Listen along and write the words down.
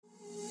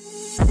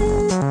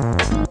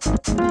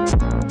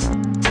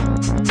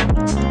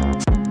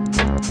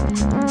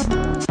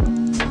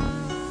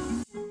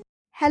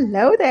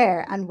Hello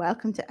there, and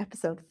welcome to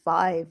episode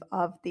 5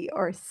 of the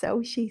Or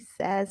So She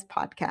Says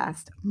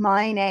podcast.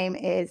 My name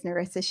is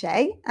Narissa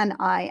Shea, and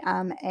I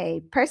am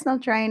a personal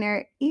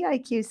trainer,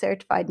 EIQ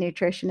certified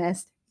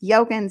nutritionist,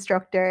 yoga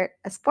instructor,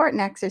 a sport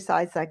and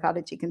exercise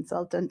psychology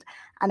consultant,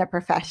 and a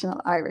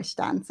professional Irish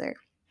dancer.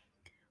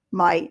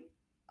 My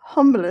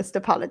humblest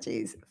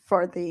apologies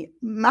for the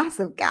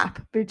massive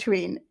gap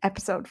between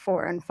episode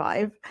 4 and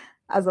 5.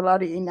 As a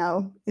lot of you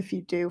know, if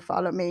you do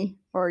follow me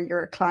or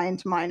you're a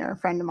client of mine or a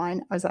friend of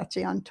mine, I was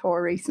actually on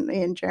tour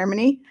recently in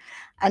Germany,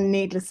 and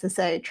needless to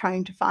say,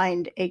 trying to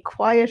find a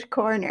quiet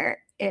corner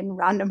in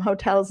random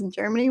hotels in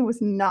Germany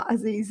was not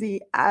as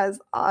easy as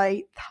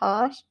I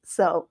thought.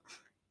 So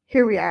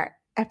here we are,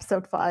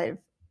 episode 5.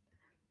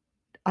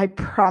 I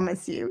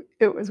promise you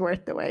it was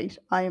worth the wait.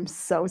 I am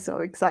so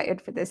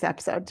excited for this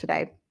episode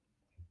today.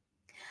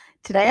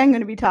 Today I'm going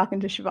to be talking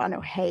to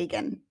Siobhan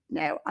Hagan.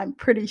 Now, I'm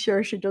pretty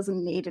sure she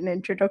doesn't need an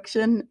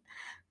introduction.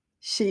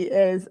 She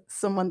is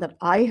someone that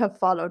I have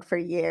followed for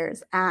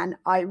years, and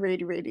I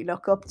really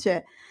look up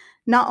to,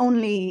 not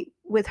only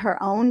with her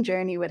own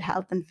journey with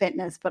health and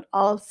fitness, but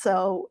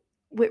also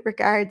with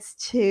regards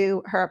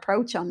to her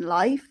approach on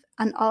life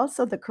and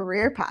also the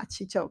career path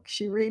she took.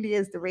 She really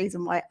is the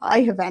reason why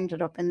I have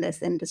ended up in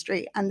this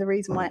industry and the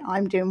reason why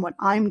I'm doing what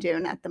I'm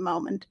doing at the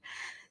moment.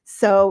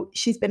 So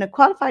she's been a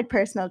qualified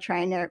personal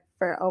trainer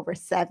for over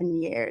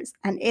 7 years.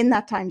 And in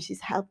that time,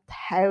 she's helped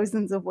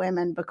thousands of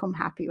women become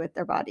happy with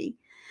their body.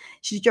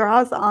 She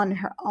draws on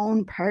her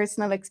own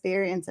personal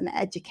experience and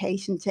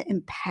education to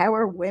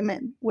empower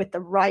women with the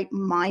right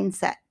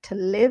mindset to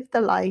live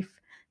the life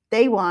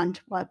they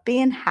want while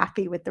being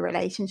happy with the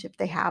relationship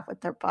they have with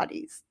their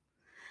bodies.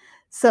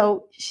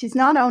 So she's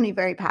not only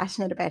very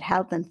passionate about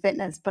health and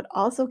fitness, but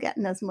also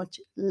getting as much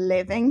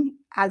living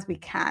as we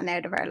can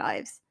out of our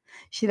lives.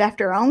 She left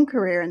her own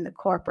career in the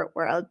corporate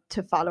world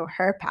to follow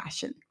her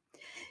passion.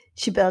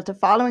 She built a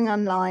following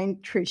online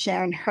through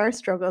sharing her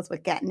struggles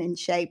with getting in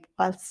shape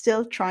while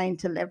still trying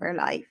to live her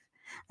life.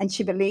 And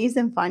she believes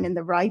in finding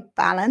the right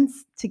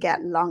balance to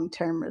get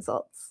long-term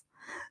results.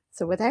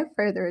 So without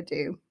further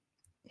ado,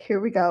 here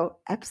we go,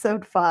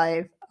 episode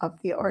 5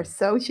 of the Or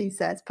So She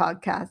Says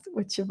podcast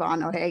with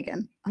Siobhan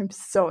O'Hagan. I'm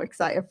so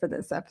excited for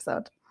this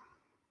episode.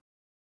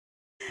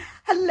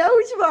 Hello,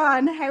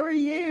 Siobhan. How are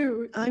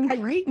you?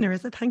 I'm great,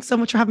 Narissa. Thanks so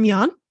much for having me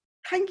on.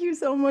 Thank you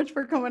so much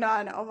for coming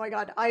on. Oh my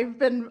God. I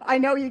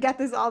know you get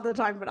this all the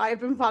time, but I've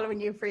been following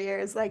you for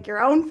years, like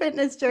your own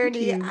fitness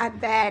journey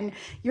and then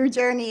your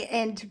journey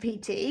into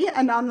PT,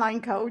 an online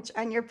coach.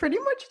 And you're pretty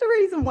much the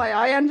reason why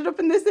I ended up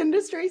in this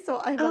industry.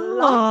 So I have a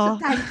lot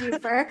to thank you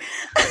for.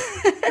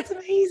 That's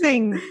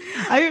amazing.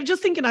 I was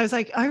just thinking, I was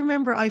like, I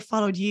remember I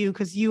followed you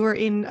because you were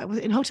in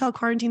hotel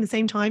quarantine the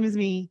same time as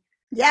me.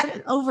 Yeah.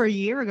 Over a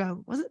year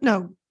ago. Was it?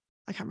 No.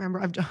 I can't remember.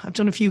 I've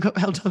done a few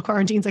hotel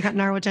quarantines. I can't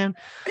narrow it down.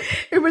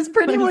 It was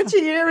pretty much a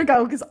year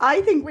ago because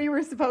I think we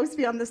were supposed to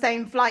be on the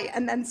same flight,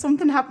 and then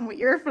something happened with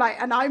your flight,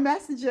 and I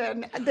messaged you,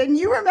 and then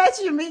you were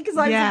messaging me because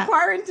I was in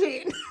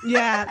quarantine.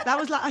 Yeah, that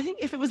was. I think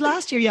if it was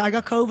last year, I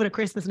got COVID at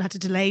Christmas and had to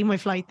delay my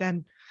flight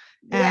then.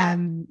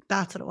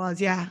 That's what it was.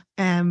 Yeah.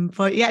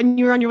 But yeah, and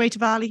you were on your way to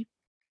Bali.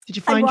 Did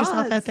you find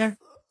yourself out there?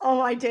 Oh,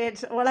 I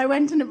did. Well, I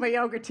went into my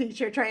yoga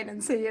teacher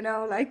training. So,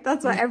 like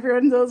that's what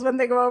everyone does when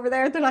they go over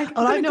there. They're like,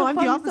 oh, I know, I'm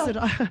the opposite.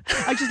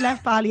 I just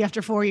left Bali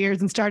after 4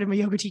 years and started my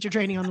yoga teacher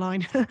training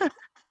online. I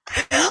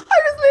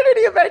was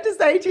literally about to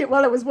say to you,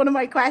 well, it was one of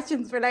my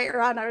questions for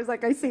later on. I was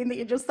like, I seen that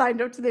you just signed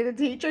up to the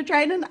teacher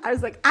training. I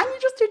was like, and you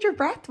just did your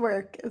breath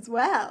work as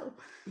well.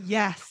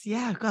 Yes.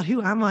 Yeah. God,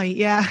 who am I?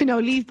 Yeah. I know.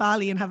 Leave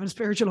Bali and have a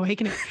spiritual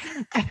awakening.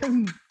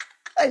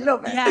 I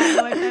love it. Yeah.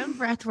 So I found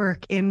breath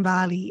work in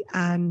Bali,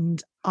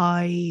 and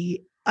I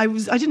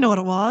didn't know what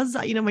it was.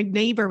 My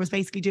neighbor was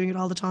basically doing it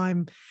all the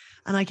time,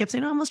 and I kept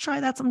saying, I must try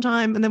that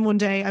sometime. And then one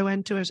day I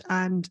went to it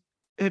and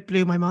it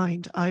blew my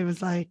mind. I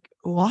was like,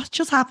 what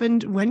just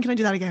happened? When can I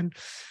do that again?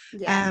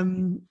 Yeah.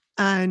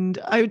 And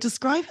I would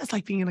describe it as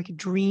like being in like a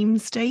dream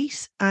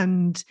state,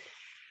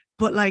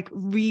 but like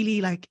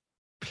really like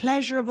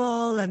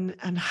pleasurable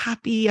and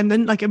happy, and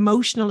then like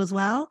emotional as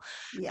well.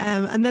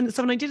 Yeah. And then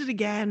so when I did it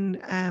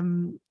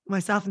again,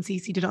 myself and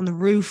Cece did it on the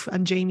roof,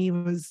 and Jamie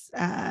was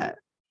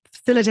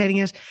facilitating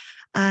it,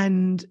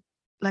 and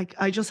like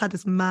I just had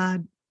this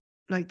mad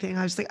like thing.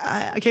 I was like,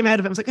 I came out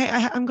of it. I was like, hey,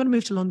 I'm going to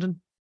move to London,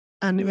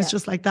 and it was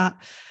just like that.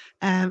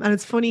 And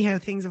it's funny how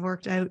things have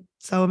worked out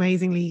so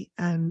amazingly.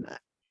 And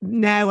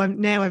now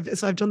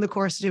I've done the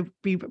course to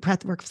be a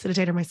breathwork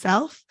facilitator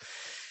myself.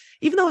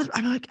 Even though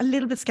I'm like a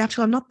little bit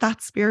skeptical, I'm not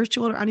that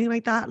spiritual or anything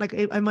like that. Like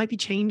I might be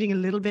changing a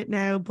little bit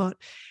now, but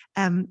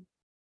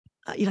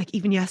like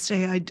even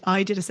yesterday,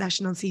 I did a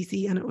session on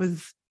CC, and it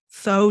was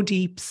so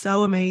deep,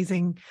 so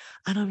amazing.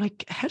 And I'm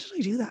like, how did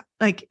I do that?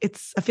 Like it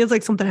feels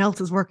like something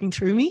else is working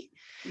through me.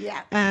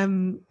 Yeah.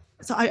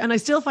 So I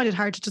still find it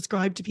hard to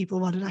describe to people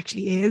what it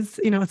actually is.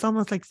 It's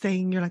almost like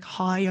saying you're like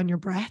high on your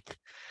breath.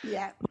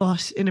 Yeah.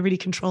 but in a really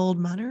controlled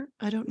manner.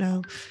 I don't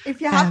know.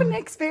 If you haven't Um,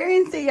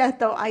 experienced it yet,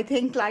 though, I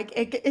think like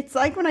it's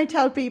like when I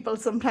tell people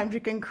sometimes you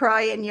can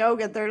cry in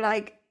yoga, they're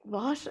like,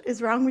 "What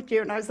is wrong with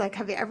you?" And I was like,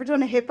 "Have you ever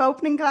done a hip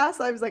opening class?"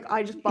 I was like,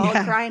 "I just bawled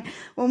yeah, crying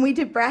when we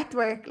did breath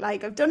work.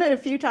 Like I've done it a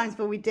few times,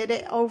 but we did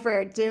it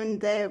over doing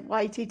the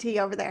YTT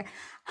over there,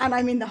 and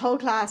I mean the whole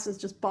class was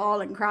just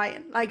bawling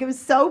crying. Like it was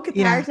so yeah,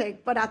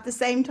 cathartic, but at the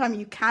same time,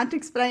 you can't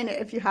explain it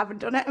if you haven't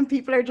done it, and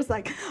people are just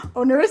like,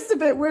 "Oh, Narissa's a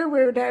bit woo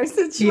woo now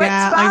since she went to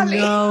yeah, I Bali."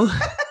 know.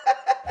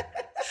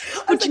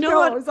 I was But you like, know no,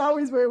 what? it was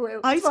always woo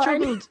woo. It's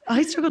fine.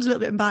 I struggled a little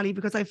bit in Bali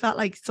because I felt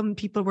like some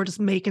people were just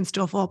making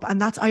stuff up.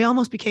 And I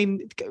almost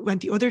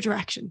went the other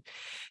direction.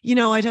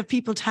 I'd have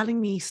people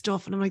telling me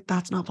stuff and I'm like,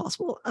 that's not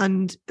possible.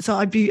 And so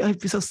I'd be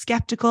so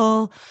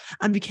skeptical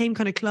and became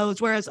kind of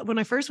closed. Whereas when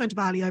I first went to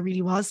Bali, I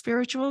really was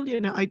spiritual.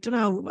 I don't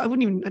know. I don't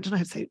know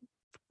how to say,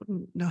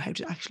 wouldn't know how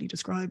to actually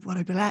describe what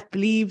I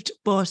believed,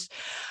 but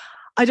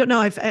I don't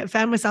know. I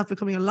found myself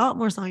becoming a lot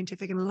more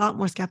scientific and a lot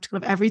more skeptical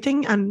of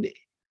everything. And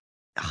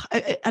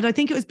I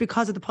think it was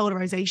because of the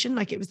polarization.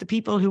 Like it was the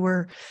people who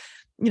were,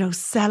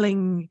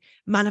 selling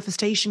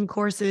manifestation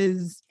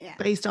courses Yeah.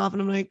 based off,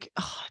 and I'm like,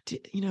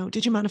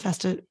 did you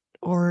manifest it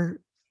or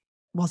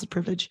was it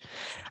privilege?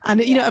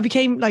 And Yeah.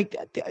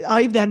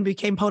 I then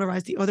became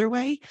polarized the other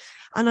way,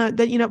 and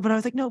but I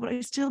was like, no, but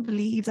I still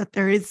believe that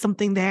there is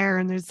something there,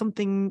 and there's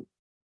something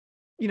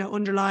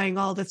underlying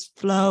all this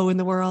flow in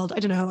the world. I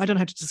don't know how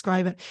to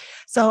describe it.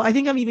 So I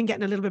think I'm even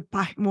getting a little bit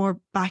more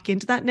back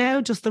into that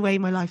now, just the way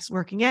my life's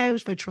working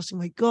out by trusting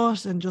my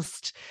gut and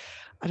just,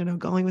 I don't know,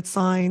 going with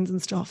signs and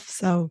stuff.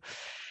 So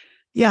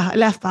yeah, I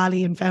left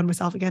Bali and found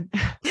myself again.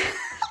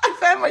 I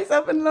found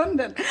myself in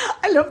London.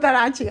 I love that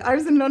actually. I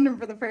was in London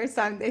for the first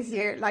time this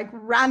year, like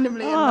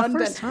randomly in Oh, London.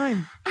 first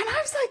time. And I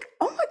was like,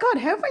 oh my God,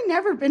 how have I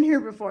never been here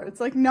before? It's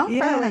like not far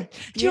Yeah. away.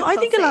 I Beautiful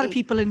think a lot of city.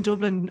 people in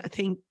Dublin, I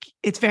think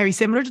it's very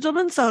similar to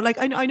Dublin. So like,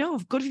 I know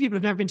of good few people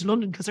have never been to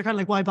London because they're kind of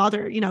like, why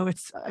bother?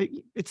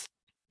 It's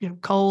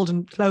cold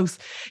and close.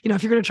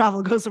 If you're going to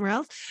travel, go somewhere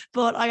else.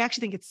 But I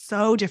actually think it's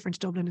so different to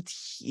Dublin.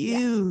 It's Yeah.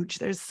 huge.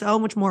 There's so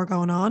much more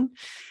going on.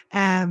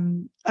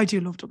 I do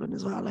love Dublin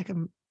as well. Like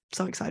I'm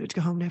so excited to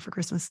go home now for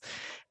Christmas.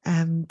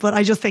 But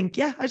I just think,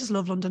 yeah, I just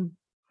love London.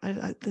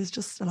 There's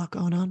just a lot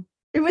going on.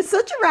 It was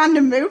such a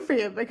random move for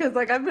you because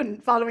like I've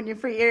been following you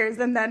for years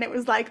and then it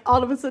was like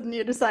all of a sudden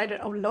you decided,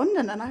 oh,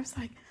 London. And I was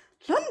like,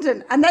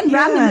 London. And then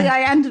randomly Yeah.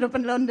 I ended up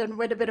in London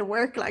with a bit of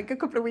work like a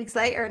couple of weeks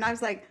later and I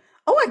was like,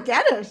 oh, I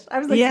get it. I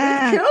was like, it's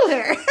really Yeah. cool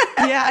here.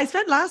 Yeah, I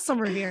spent last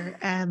summer here,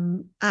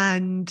 and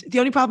the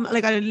only problem,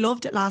 like I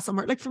loved it last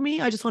summer. Like for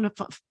me, I just want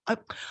to,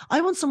 I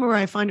want somewhere where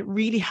I find it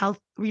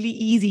really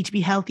easy to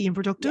be healthy and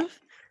Yeah. productive.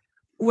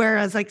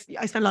 Whereas, like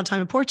I spent a lot of time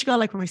in Portugal,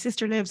 like where my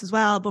sister lives as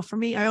well. But for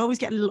me, I always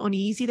get a little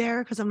uneasy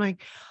there because I'm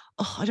like,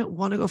 oh, I don't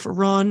want to go for a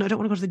run. I don't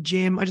want to go to the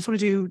gym. I just want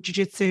to do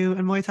jujitsu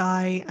and Muay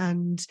Thai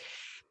and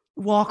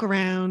walk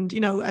around,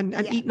 and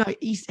Yeah.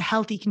 eat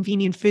healthy,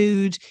 convenient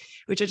food,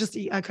 which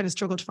I kind of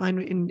struggle to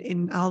find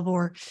in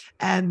Alvor.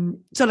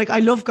 So like I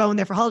love going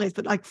there for holidays,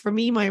 but like for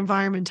me, my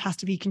environment has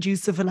to be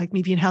conducive of like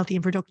me being healthy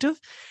and productive.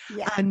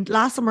 Yeah. And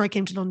last summer I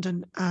came to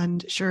London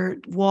and sure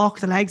walk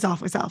the legs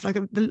off myself, like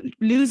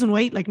losing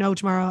weight like no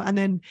tomorrow. And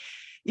then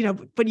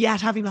but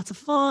yet having lots of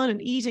fun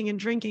and eating and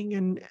drinking,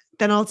 and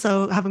then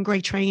also having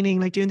great training,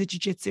 like doing the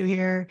jiu-jitsu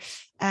here,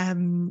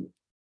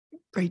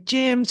 great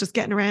gyms, just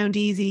getting around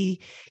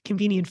easy,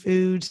 convenient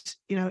food,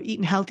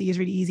 eating healthy is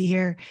really easy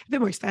here. A bit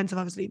more expensive,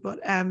 obviously, but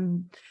You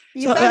found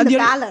the the only,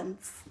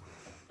 balance.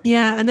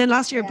 yeah. And then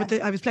last year, Yeah.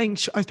 I was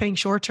paying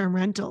short-term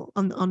rental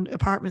on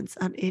apartments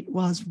and it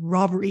was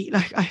robbery.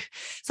 Like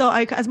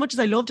as much as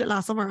I loved it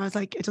last summer, I was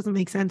like, it doesn't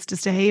make sense to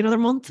stay another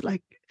month.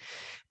 Like,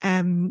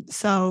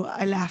 so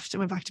I left and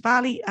went back to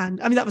Bali, and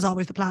I mean, that was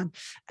always the plan.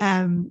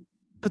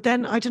 But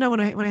then I don't know,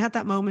 when I had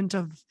that moment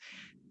of,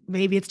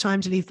 maybe it's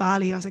time to leave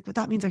Bali, I was like, but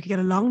that means I could get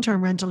a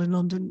long-term rental in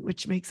London,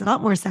 which makes a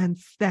lot more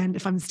sense than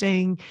if I'm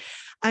staying.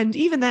 And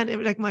even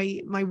then, like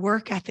my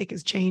work ethic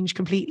has changed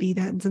completely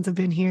then since I've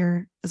been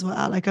here as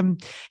well. Like I'm,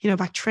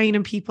 back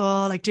training people,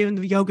 like doing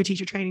the yoga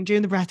teacher training,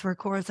 doing the breathwork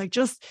course, like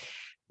just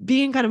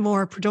being kind of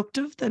more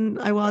productive than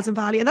I was Yeah. in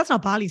Bali. And that's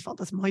not Bali's fault,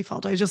 that's my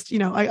fault. I just,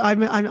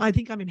 I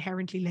think I'm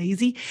inherently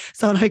lazy.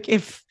 So like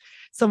if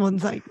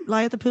someone's like,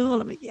 lie at the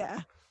pool, I'm like,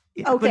 yeah.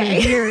 Yeah, but in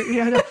Okay.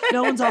 here,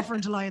 no one's offering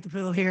to lie at the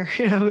pool here.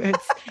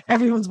 It's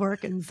everyone's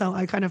working, so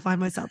I kind of find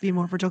myself being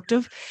more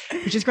productive,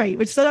 which is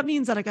great. So that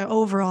means that like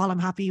overall, I'm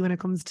happy when it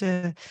comes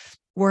to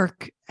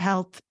work,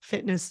 health,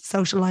 fitness,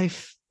 social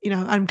life.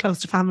 I'm close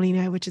to family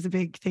now, which is a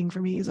big thing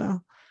for me as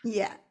well.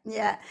 Yeah,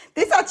 yeah.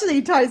 This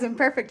actually ties in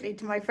perfectly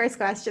to my first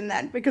question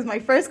then, because my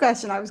first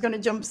question, I was going to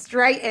jump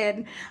straight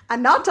in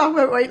and not talk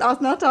about weight loss,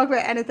 not talk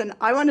about anything.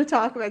 I want to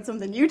talk about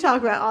something you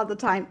talk about all the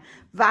time,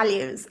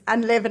 values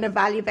and living a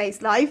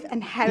value-based life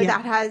and how Yeah,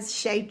 that has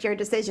shaped your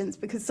decisions.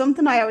 Because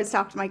something I always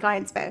talk to my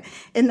clients about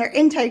in their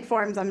intake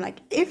forms, I'm like,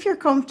 if you're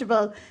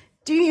comfortable,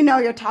 do you know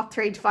your top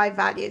 3 to 5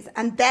 values?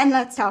 And then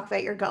let's talk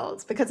about your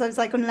goals. Because I was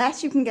like,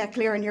 unless you can get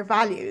clear on your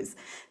values,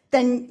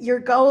 then your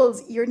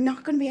goals, you're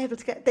not going to be able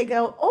to get, they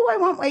go, oh, I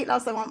want weight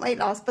loss, I want weight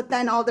loss. But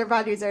then all their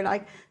values are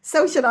like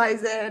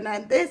socializing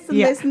and this and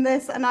Yeah. this and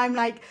this. And I'm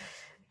like,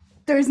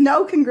 there's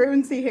no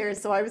congruency here.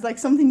 So I was like,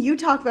 something you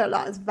talk about a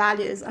lot is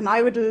values. And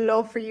I would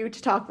love for you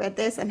to talk about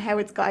this and how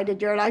it's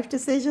guided your life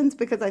decisions,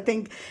 because I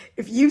think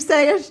if you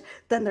say it,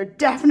 then they're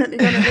definitely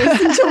going to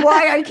listen to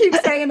why I keep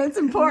saying it's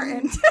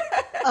important.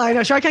 I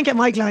know, sure, I can't get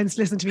my clients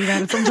to listen to me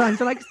about it sometimes.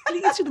 They're like,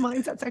 please do the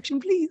mindset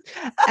section, please.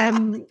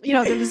 You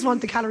know, they just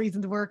want the calories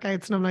and the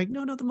workouts. And I'm like,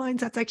 no, the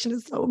mindset section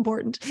is so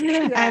important.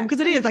 Because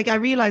it is, like, I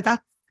realize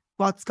that's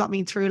what's got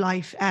me through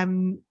life.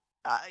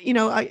 You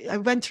know, I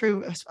went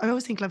through, I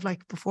always think of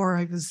like before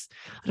I was,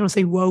 I don't want to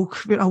say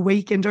woke, but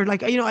awakened, or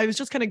like, you know, I was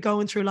just kind of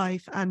going through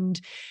life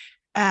and,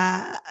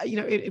 you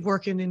know,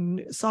 working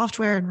in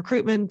software and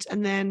recruitment.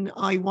 And then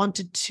I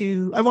wanted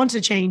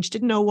to change,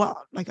 didn't know what,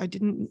 like, I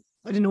didn't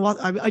know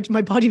what,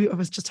 my body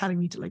was just telling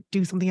me to like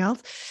do something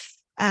else.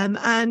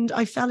 And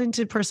I fell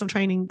into personal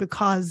training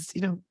because,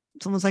 you know,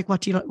 someone's like,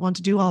 what do you want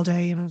to do all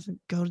day? And I was like,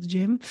 go to the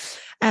gym.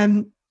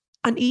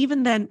 And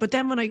even then, but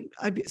then when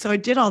I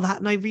did all that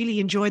and I really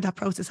enjoyed that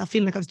process. I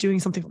feel like I was doing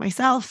something for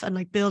myself and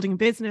like building a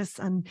business,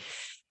 and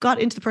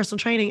got into the personal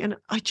training. And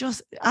I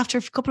just, after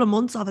a couple of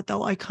months of it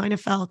though, I kind of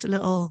felt a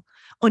little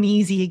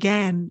uneasy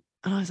again.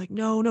 And I was like,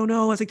 no.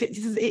 I was like,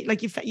 this is it.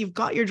 Like you've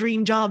got your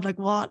dream job. Like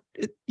what?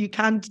 You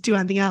can't do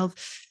anything else.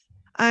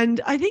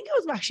 And I think it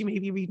was actually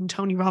maybe reading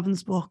Tony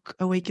Robbins' book,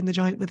 Awaken the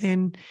Giant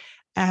Within,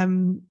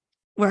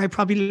 where I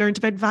probably learned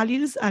about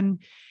values. And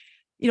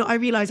you know, I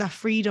realized that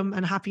freedom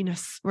and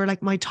happiness were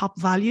like my top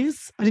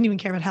values. I didn't even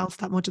care about health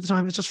that much at the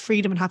time. It was just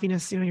freedom and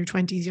happiness. You know, in your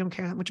 20s, you don't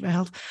care that much about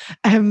health.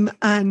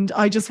 And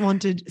I just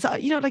wanted, so,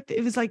 you know, like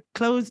it was like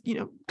close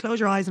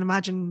your eyes and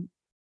imagine,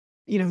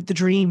 you know, the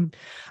dream.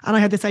 And I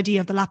had this idea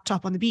of the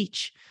laptop on the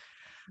beach.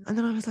 And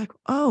then I was like,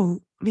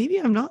 oh, maybe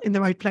I'm not in the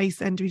right place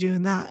then to be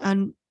doing that.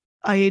 And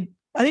I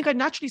think I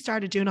naturally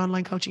started doing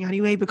online coaching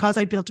anyway, because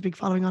I built a big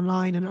following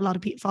online and a lot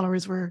of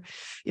followers were,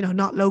 you know,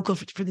 not local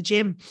for the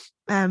gym.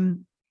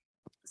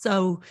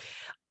 So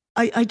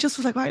I just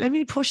was like, right, let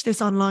me push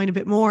this online a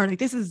bit more. Like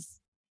this is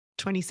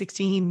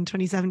 2016,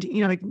 2017,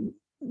 you know, like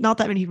not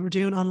that many people were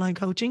doing online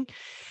coaching.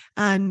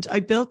 And I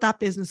built that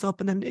business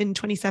up. And then in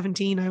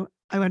 2017,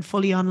 I went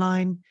fully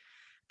online.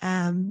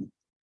 And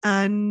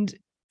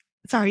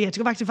sorry, to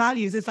go back to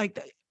values, it's like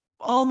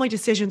all my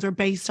decisions are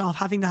based off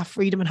having that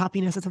freedom and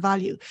happiness as a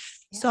value.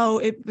 Yeah. So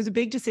it was a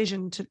big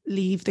decision to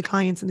leave the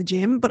clients in the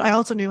gym, but I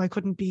also knew I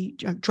couldn't be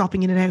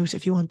dropping in and out.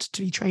 If you want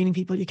to be training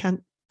people, you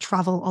can't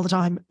travel all the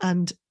time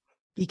and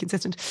be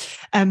consistent.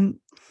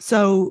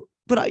 So,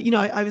 but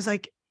I was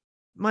like,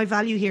 my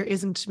value here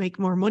isn't to make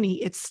more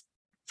money, it's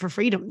for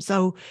freedom.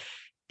 So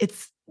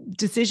it's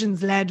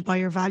decisions led by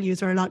your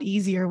values are a lot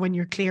easier when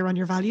you're clear on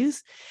your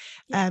values.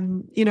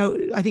 You know,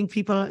 I think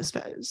people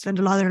spend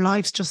a lot of their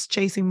lives just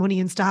chasing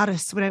money and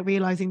status without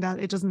realizing that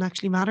it doesn't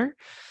actually matter.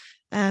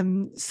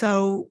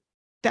 So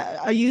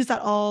that I use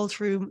that all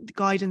through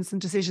guidance and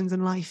decisions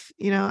in life,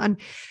 you know, and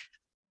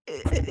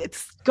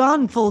it's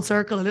gone full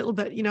circle a little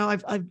bit. You know,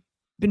 I've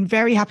been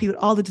very happy with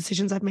all the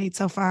decisions I've made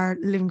so far.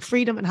 Living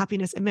freedom and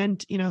happiness, it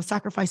meant, you know,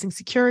 sacrificing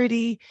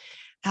security,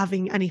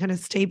 having any kind of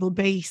stable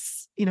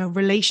base, you know,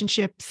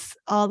 relationships,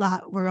 all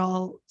that were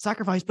all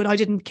sacrificed, but I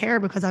didn't care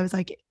because I was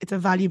like, it's a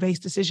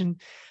value-based decision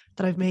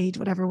that I've made,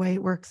 whatever way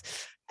it works.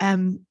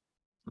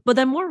 But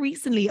then more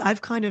recently,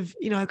 I've kind of,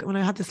 you know, when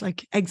I had this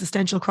like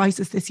existential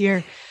crisis this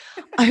year,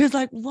 I was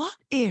like, what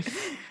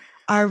if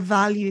our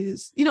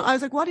values, you know, I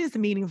was like, what is the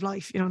meaning of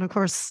life? You know, and of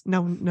course,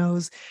 no one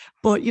knows.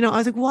 But, you know, I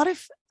was like, what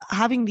if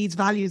having these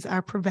values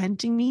are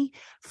preventing me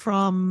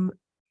from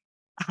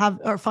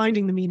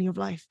finding the meaning of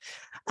life?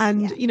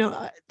 And, you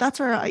know, that's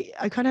where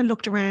I kind of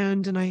looked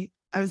around and I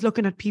was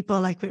looking at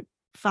people like with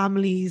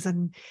families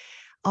and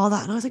all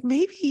that. And I was like,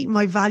 maybe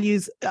my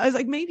values, I was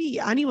like, maybe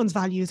anyone's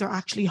values are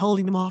actually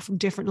holding them off from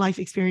different life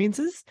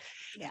experiences.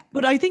 Yeah.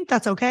 But I think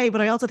that's okay.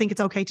 But I also think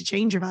it's okay to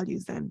change your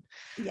values then.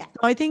 Yeah. So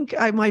I think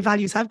my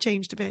values have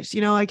changed a bit.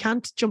 You know, I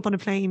can't jump on a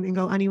plane and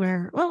go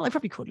anywhere. Well, I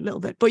probably could a little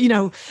bit, but you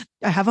know,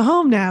 I have a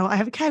home now. I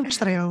have a couch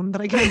that I own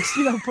that I can't,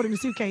 you know, put in a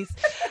suitcase.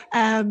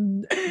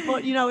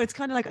 But you know, it's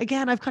kind of like,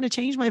 again, I've kind of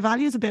changed my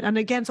values a bit. And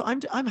again, so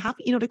I'm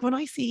happy, you know, like when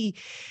I see,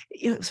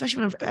 you know,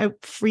 especially when I'm out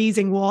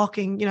freezing,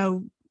 walking, you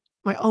know,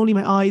 my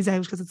eyes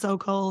out because it's so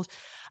cold,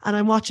 and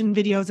I'm watching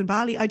videos in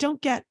Bali, I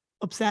don't get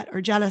upset or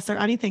jealous or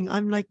anything.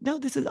 I'm like, no,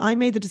 I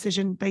made the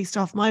decision based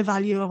off my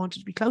value. I wanted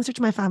to be closer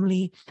to my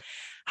family,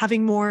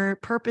 having more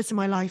purpose in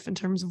my life in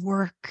terms of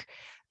work.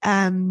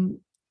 And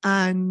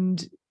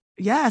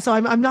yeah, so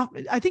I'm not,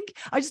 I think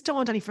I just don't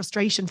want any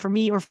frustration for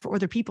me or for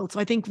other people. So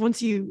I think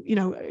once you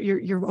know,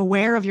 you're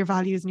aware of your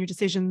values and your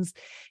decisions,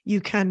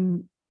 you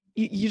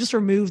just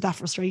remove that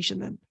frustration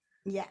then.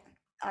 Yeah.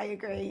 I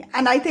agree.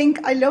 And I think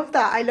I love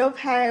that. I love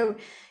how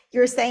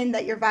you're saying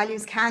that your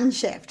values can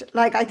shift.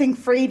 Like I think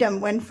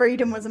freedom, when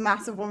freedom was a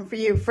massive one for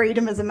you,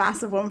 freedom is a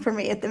massive one for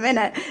me at the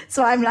minute.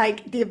 So I'm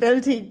like the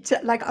ability to,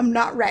 like, I'm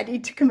not ready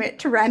to commit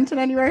to renting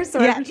anywhere.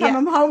 So Yeah, every time yeah,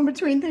 I'm home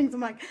between things,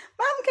 I'm like,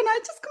 Mom, can I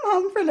just come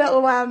home for a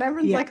little while? And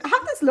everyone's yeah, like, I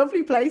have this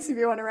lovely place if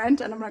you want to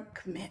rent. And I'm like,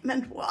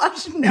 commitment,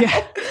 what? No.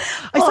 yeah.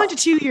 I signed a But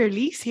 2-year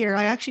lease here.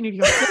 I actually nearly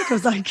got sick. I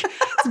was like,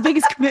 it's the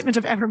biggest commitment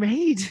I've ever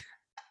made.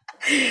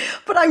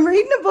 but I'm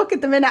reading a book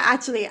at the minute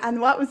actually, and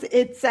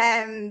it's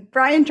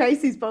Brian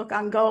Tracy's book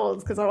on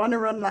goals, because I want to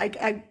run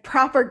like a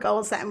proper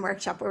goal setting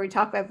workshop where we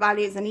talk about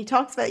values, and he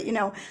talks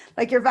about,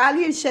 like your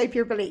values shape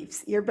your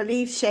beliefs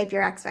shape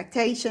your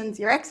expectations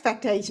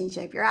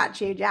shape your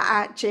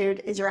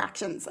attitude is your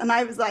actions. And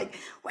I was like,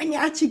 when you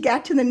actually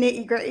get to the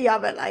nitty gritty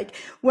of it, like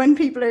when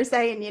people are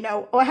saying,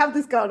 oh, I have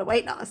this goal of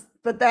weight loss,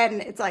 but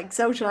then it's like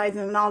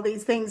socializing and all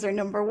these things are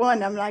number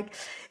one. I'm like,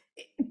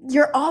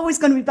 you're always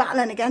going to be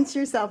battling against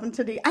yourself and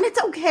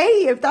it's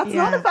okay if that's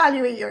not a Yeah,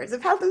 value of yours.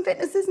 If health and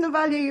fitness isn't a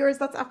value of yours,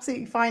 that's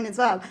absolutely fine as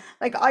well.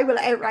 Like I will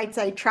outright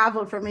say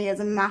travel for me is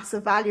a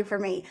massive value for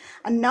me,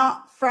 and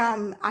not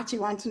from actually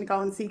wanting to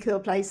go and see cool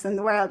places in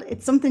the world.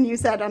 It's something you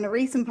said on a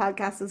recent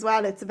podcast as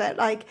well. It's about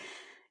like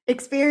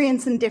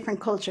experiencing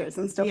different cultures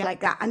and stuff yeah. like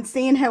that, and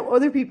seeing how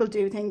other people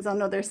do things on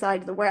the other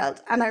side of the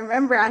world. And I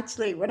remember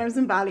actually when I was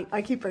in Bali,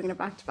 I keep bringing it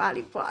back to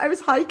Bali, but I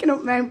was hiking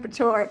up Mount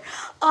Batur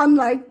on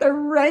like the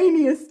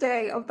rainiest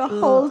day of the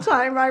whole Ugh,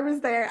 time I was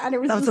there, and it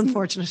was that was just,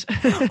 unfortunate.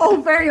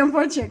 oh, very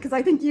unfortunate, because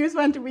I think you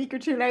went a week or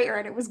two later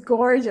and it was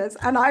gorgeous.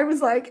 And I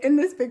was like in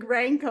this big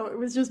raincoat. It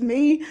was just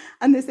me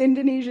and this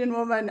Indonesian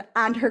woman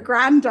and her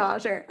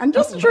granddaughter. And Oh,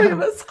 just three of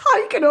wow. us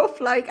hiking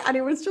up, like, and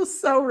it was just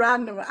so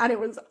random. And it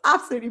was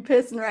absolutely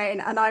pissing rain.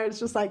 And I was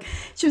just like,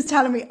 she was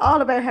telling me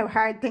all about how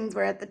hard things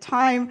were at the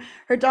time.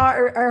 Her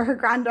daughter or her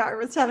granddaughter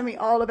was telling me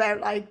all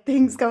about like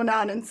things going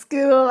on in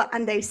school,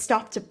 and they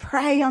stopped to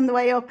pray on the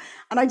way up.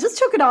 And I just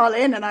took it all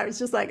in, and I was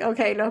just like,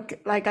 okay, look,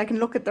 like I can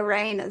look at the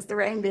rain as the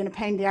rain being a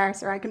pain in the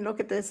arse, or I can look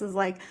at this as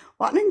like,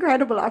 what an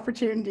incredible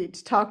opportunity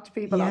to talk to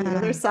people on the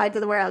other Yeah, side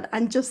of the world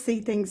and just see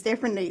things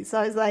differently. So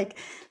I was like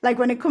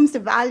when it comes to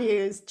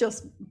values,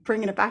 just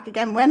bringing it back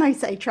again, when I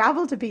say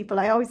travel to people,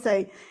 I always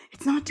say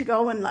it's not to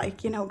go and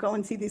like, go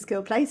and see these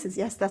cool places.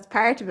 Yes, that's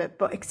part of it,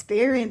 but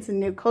experiencing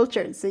new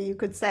cultures. So you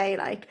could say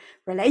like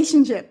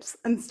relationships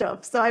and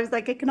stuff. So I was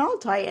like, it can all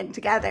tie in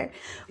together.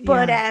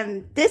 But yeah.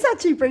 this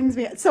actually brings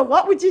me. So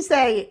what would you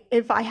say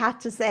if I had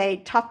to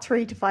say top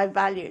 3 to 5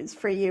 values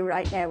for you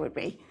right now would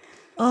be?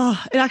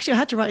 Oh, it actually, I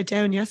had to write it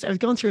down yesterday. I was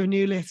going through a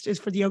new list is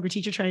for the yoga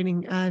teacher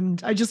training,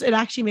 and it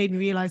actually made me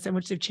realize how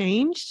much they've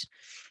changed.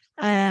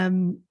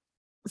 Um,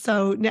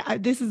 so now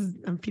this is,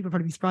 and people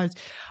probably be surprised,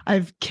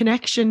 I've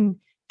connection,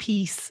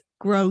 peace,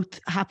 growth,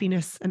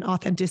 happiness, and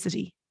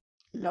authenticity.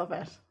 Love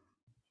it.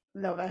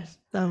 Love it.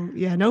 So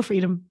yeah, no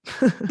freedom.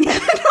 No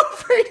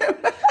freedom.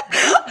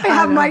 I I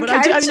have know, my but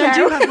couch I do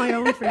now. have my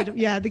own freedom.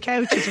 Yeah, the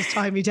couch is just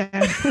tying me down.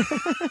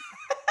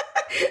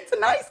 It's a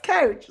nice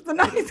couch. It's a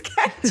nice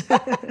couch.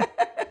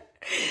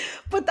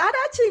 But that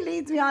actually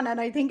leads me on, and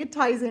I think it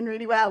ties in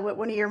really well with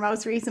one of your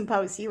most recent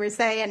posts. You were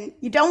saying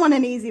you don't want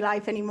an easy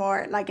life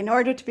anymore. Like, in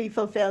order to be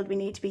fulfilled, we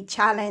need to be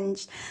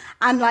challenged.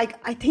 And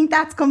like, I think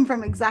that's come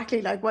from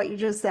exactly like what you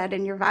just said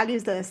in your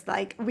values list.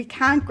 Like, we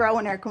can't grow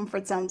in our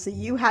comfort zone. So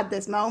you had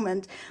this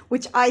moment,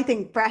 which I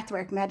think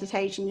breathwork,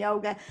 meditation,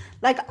 yoga,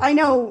 like, I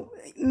know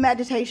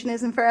meditation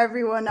isn't for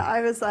everyone.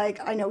 I was like,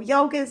 I know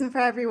yoga isn't for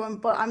everyone,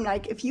 but I'm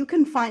like, if you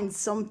can find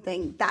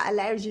something that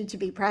allows you to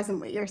be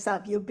present with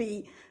yourself, you'll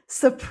be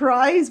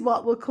surprise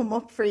what will come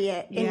up for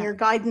you in Yeah, your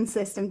guidance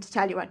system to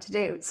tell you what to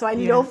do. So I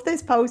yeah. love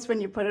this post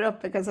when you put it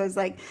up, because I was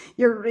like,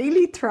 you're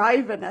really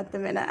thriving at the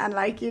minute, and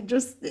like you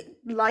just,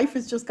 life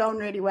is just going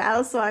really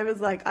well. So I was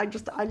like,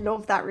 I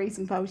love that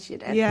recent post you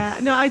did. Yeah,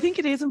 no, I think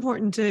it is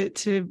important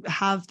to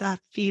have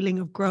that feeling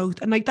of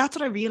growth. And like that's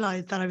what I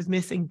realized that I was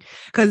missing.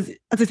 Because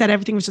as I said,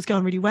 everything was just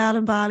going really well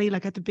in Bali,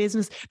 like at the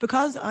business,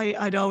 because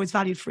I'd always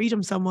valued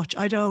freedom so much.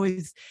 I'd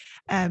always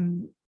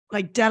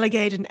like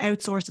delegate and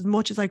outsource as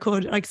much as I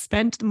could. Like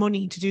spent the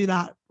money to do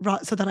that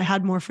so that I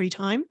had more free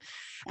time.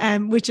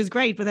 Which is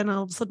great. But then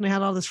all of a sudden I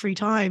had all this free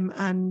time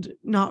and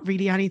not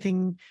really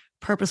anything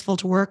purposeful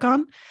to work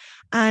on.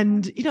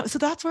 And, so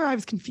that's where I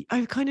was confused.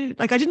 I kind of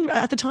like,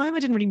 at the time, I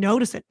didn't really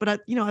notice it, but I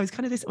was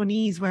kind of this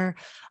unease where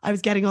I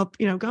was getting up,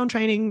 going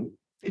training,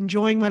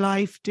 enjoying my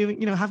life,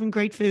 doing, having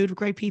great food with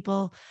great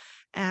people,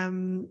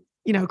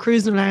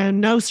 cruising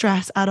around, no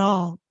stress at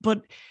all.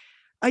 But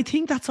I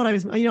think that's what I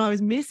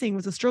was missing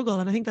was a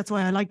struggle. And I think that's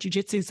why I like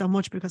jujitsu so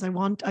much, because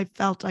I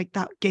felt like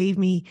that gave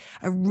me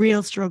a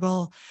real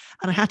struggle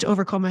and I had to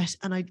overcome it.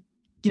 And I,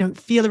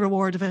 feel the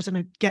reward of it, and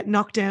I'd get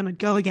knocked down and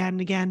go again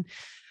and again.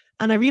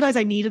 And I realized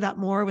I needed that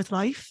more with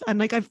life. And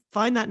like, I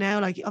find that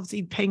now, like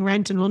obviously paying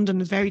rent in London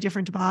is very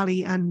different to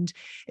Bali, and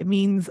it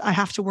means I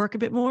have to work a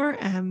bit more.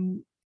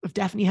 I've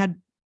definitely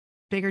had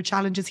bigger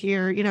challenges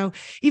here,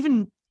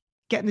 even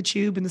getting the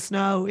tube in the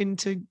snow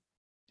into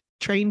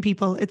train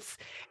people. It's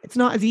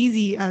not as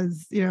easy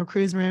as,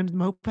 cruising around in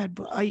the moped,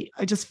 but I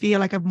just feel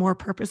like I have more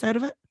purpose out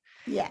of it.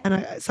 Yeah.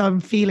 And so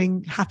I'm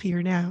feeling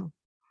happier now.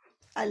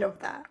 I love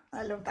that.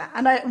 I love that.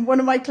 And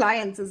one of my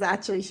clients is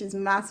actually, she's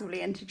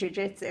massively into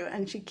jujitsu,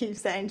 and she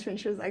keeps saying to me,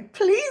 she was like,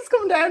 please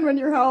come down when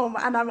you're home.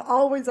 And I'm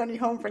always only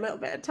home for a little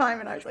bit of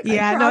time. And I was like, I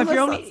Yeah, no, if you're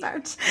promise I'll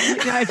only,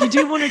 start. yeah, if you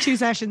do 1 or 2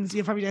 sessions,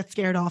 you'll probably get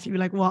scared off. You'll be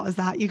like, what is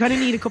that? You kind of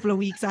need a couple of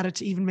weeks at it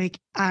to even make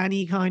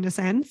any kind of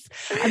sense.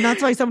 And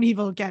that's why some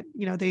people get,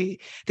 they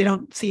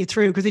don't see it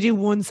through because they do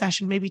 1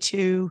 session, maybe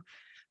 2,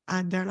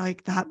 and they're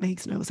like, that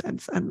makes no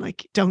sense. And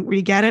like, don't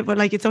really get it. But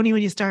like, it's only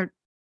when you start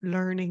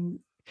learning,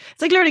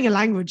 it's like learning a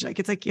language. Like,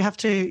 it's like you have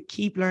to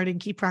keep learning,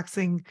 keep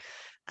practicing.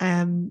 So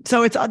and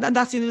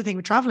that's the other thing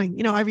with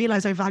traveling. I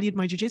realized I valued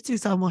my jujitsu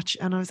so much,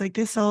 and I was like,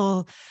 this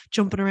all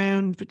jumping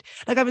around, but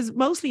like I was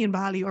mostly in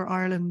Bali or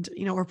Ireland,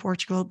 or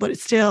Portugal, but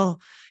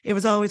it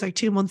was always like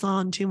 2 months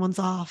on, 2 months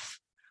off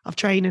of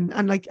training.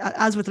 And like,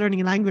 as with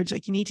learning a language,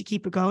 like you need to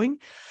keep it going.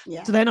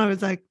 Yeah. So then I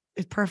was like,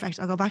 it's perfect.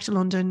 I'll go back to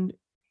London,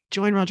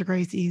 join Roger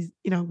Gracie's,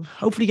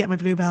 hopefully get my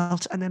blue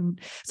belt. And then,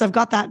 so I've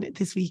got that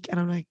this week, and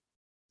I'm like,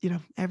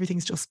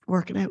 everything's just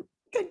working out.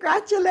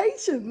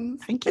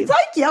 Congratulations. Thank you. It's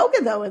like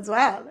yoga though as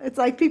well. It's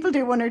like people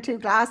do 1 or 2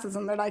 classes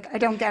and they're like, I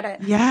don't get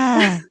it.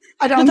 Yeah.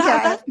 I don't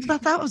get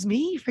it. That was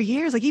me for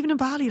years. Like even in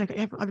Bali, like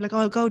I'd be like, oh,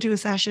 I'll go do a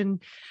session.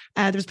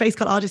 There's a place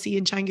called Odyssey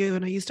in Canggu,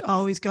 and I used to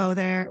always go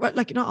there. Well,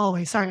 like not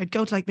always, sorry. I'd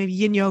go to like maybe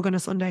yin yoga on a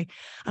Sunday,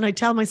 and I'd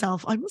tell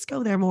myself I must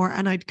go there more.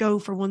 And I'd go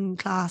for one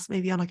class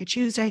maybe on like a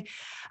Tuesday,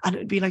 and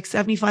it'd be like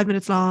 75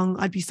 minutes long.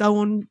 I'd be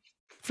so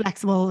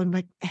flexible and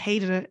like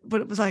hated it, but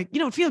it was like,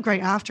 it'd feel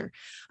great after.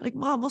 I'm like,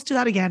 Mom, must do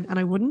that again. And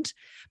I wouldn't.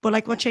 But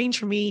like what changed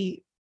for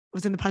me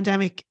was in the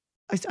pandemic,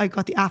 I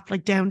got the app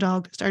like Down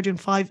Dog, started doing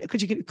 5,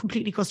 because you get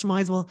completely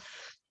customizable.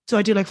 So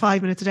I do like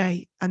 5 minutes a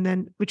day, and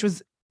then, which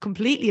was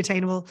completely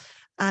attainable.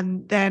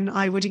 And then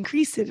I would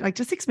increase it like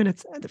to 6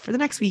 minutes for the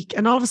next week.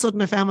 And all of a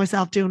sudden I found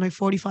myself doing like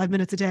 45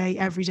 minutes a day,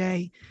 every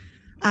day,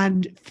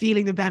 and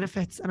feeling the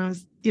benefits. And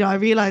I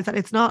realized that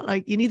it's not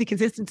like you need the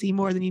consistency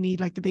more than you need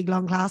like the big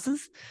long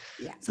classes.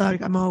 Yeah. So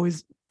like, I'm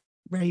always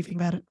raving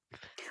about it.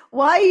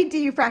 Why do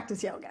you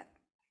practice yoga?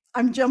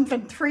 I'm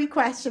jumping 3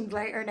 questions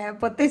later now,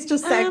 but this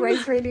just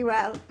segues really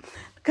well.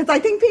 Because I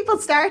think people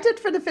started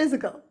for the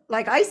physical.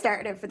 Like I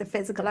started for the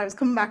physical. I was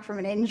coming back from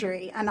an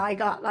injury, and I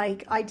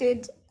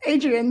did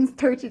Adrian's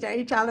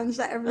 30-day challenge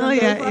that everyone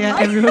does online.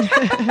 Everyone.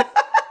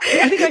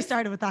 I think I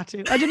started with that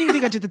too. I didn't even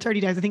think I did the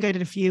 30 days. I think I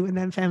did a few and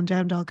then found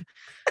Down Dog.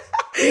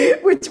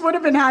 Which would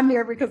have been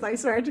handier, because I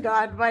swear to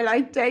God, by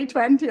like day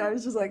 20, I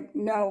was just like,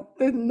 no,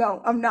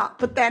 I'm not.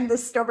 But then the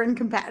stubborn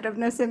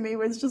competitiveness in me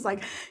was just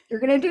like, you're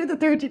going to do the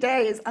 30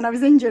 days. And I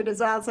was injured as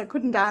well, so I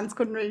couldn't dance,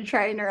 couldn't really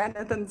train or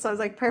anything. So I was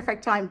like,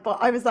 perfect time. But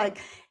I was like,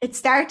 it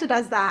started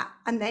as that.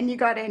 And then you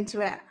got into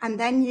it. And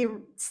then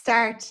you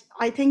start,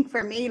 I think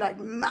for me, like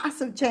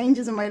massive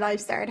changes in my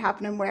life started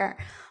happening, where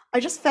I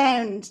just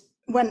found,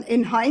 when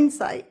in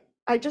hindsight,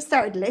 I just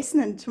started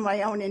listening to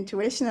my own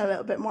intuition a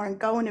little bit more and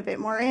going a bit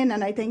more in.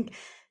 And I think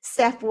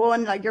step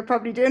 1, like you're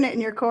probably doing it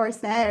in your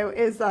course now,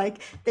 is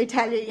like they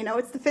tell you,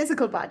 it's the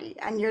physical body,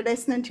 and you're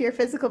listening to your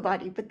physical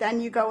body. But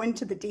then you go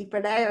into the deeper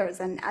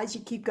layers, and as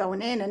you keep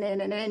going in and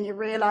in and in, you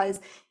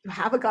realize you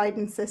have a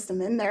guidance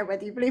system in there,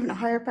 whether you believe in a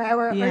higher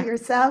power or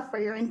yourself or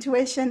your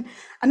intuition.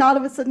 And all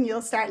of a sudden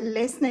you'll start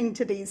listening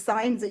to these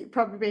signs that you've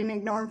probably been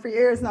ignoring for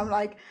years. And I'm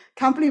like,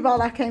 can't believe all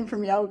that came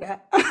from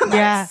yoga.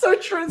 Yeah.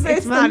 Such resistance.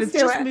 It's mad. It's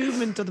just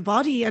movement of the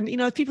body. And,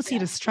 people see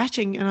it as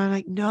stretching, and I'm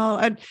like, no.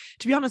 And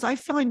to be honest, I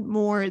find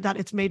more that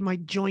it's made my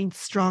joints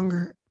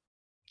stronger.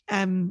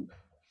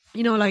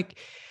 Like,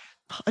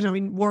 I don't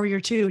mean Warrior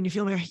 2, and you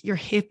feel your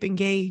hip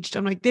engaged.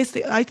 I'm like, this,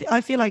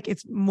 I feel like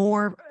it's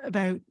more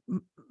about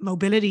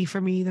mobility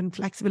for me than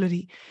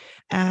flexibility.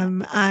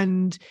 And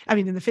I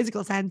mean, in the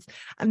physical sense.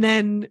 And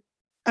then,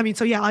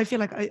 so yeah, I feel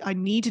like I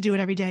need to do it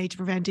every day to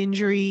prevent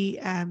injury.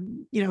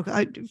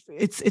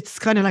 It's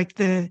kind of like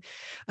I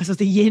suppose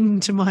the yin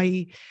to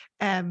my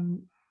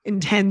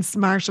intense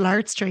martial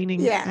arts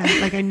training.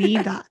 Like I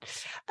need that.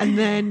 And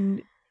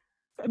then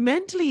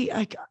mentally,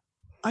 like,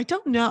 I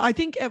don't know. I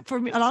think for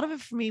me, a lot of it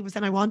for me was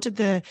then I wanted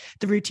the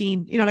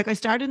routine. Like I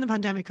started in the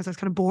pandemic because I was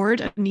kind of bored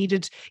and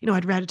needed,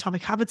 I'd read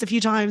Atomic Habits a few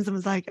times and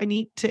was like, I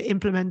need to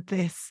implement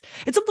this.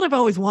 It's something I've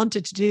always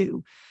wanted to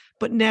do,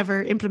 but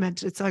never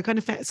implemented it. So I kind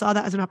of saw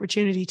that as an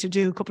opportunity to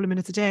do a couple of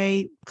minutes a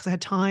day because I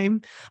had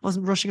time. I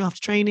wasn't rushing off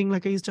to training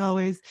like I used to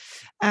always.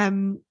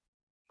 And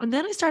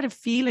then I started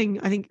feeling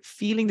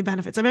the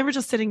benefits. I remember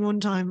just sitting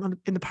one time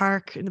in the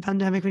park in the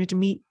pandemic, we had to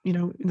meet,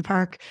 in the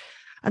park,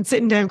 and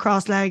sitting down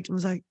cross-legged, and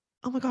was like,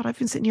 oh my God, I've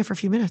been sitting here for a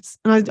few minutes.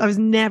 And I was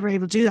never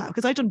able to do that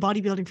because I'd done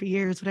bodybuilding for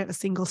years without a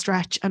single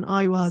stretch. And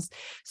I was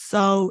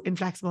so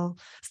inflexible,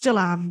 still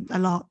am a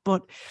lot,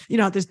 but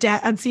there's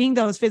and seeing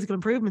those physical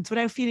improvements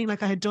without feeling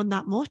like I had done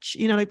that much,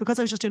 like because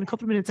I was just doing a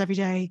couple of minutes every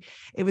day,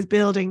 it was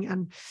building.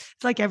 And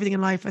it's like everything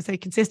in life, I say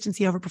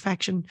consistency over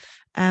perfection.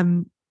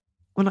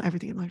 Well, not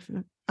everything in life,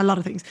 a lot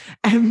of things.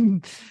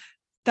 And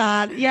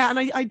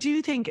I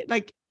do think,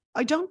 like,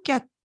 I don't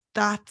get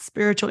that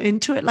spiritual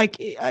into it. Like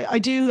I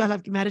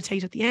like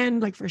meditate at the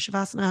end, like for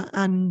Shavasana,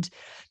 and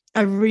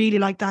I really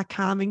like that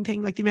calming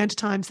thing. Like the amount of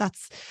times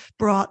that's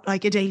brought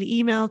like a daily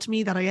email to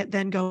me that I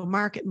then go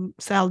market and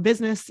sell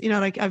business,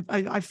 like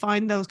I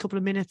find those couple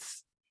of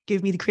minutes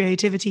give me the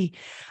creativity,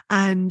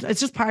 and it's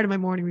just part of my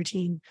morning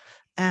routine.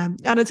 And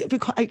it's,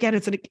 again,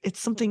 it's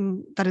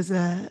something that is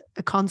a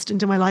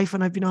constant in my life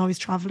when I've been always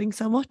traveling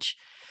so much.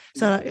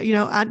 So,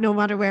 no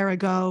matter where I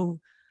go,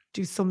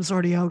 do some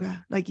sort of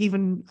yoga. Like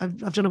even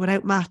I've done it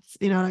without mats,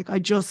 like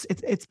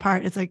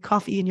it's like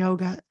coffee and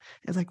yoga.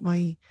 It's like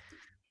my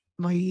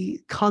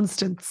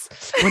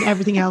constants when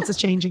everything else is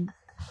changing.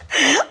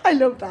 I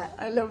love that.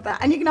 I love that.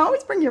 And you can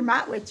always bring your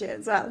mat with you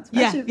as well,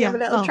 especially if you have a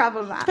little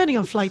travel mat. Depending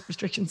on flight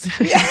restrictions,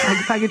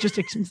 baggage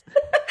restrictions.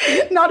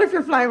 Not if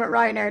you're flying with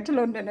Ryanair to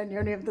London and you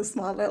only have the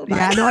small little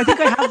bag. Yeah, no, I think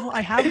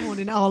I have one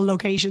in all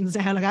locations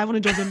now. Like I have one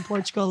in Dublin,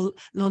 Portugal,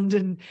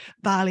 London,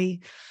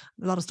 Bali.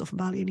 A lot of stuff in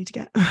Bali I need to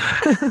get.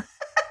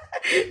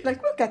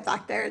 Like we'll get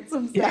back there at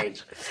some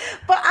stage. Yeah.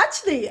 But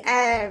actually,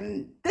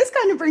 this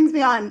kind of brings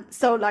me on.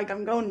 So like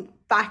I'm going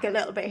back a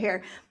little bit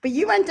here, but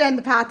you went down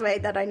the pathway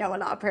that I know a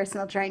lot of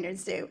personal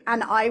trainers do.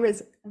 And I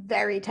was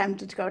very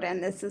tempted to go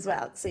down this as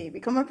well. So you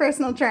become a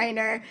personal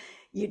trainer,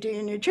 you do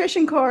your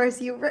nutrition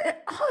course,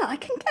 I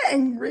can get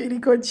in really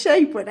good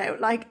shape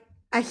without like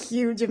a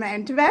huge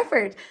amount of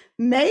effort.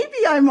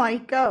 Maybe I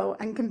might go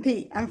and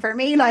compete. And for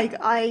me, like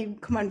I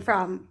coming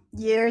from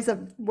years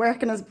of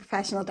working as a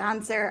professional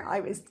dancer, I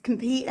was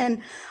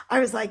competing. I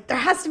was like, there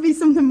has to be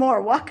something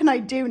more. What can I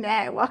do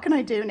now? What can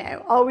I do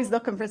now? Always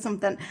looking for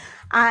something.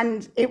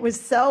 And it was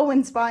so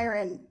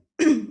inspiring.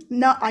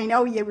 I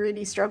know you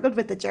really struggled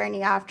with the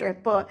journey after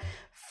it, but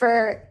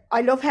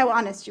I love how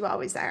honest you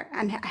always are,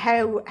 and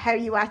how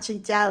you actually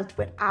dealt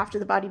with after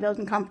the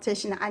bodybuilding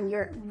competition, and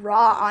your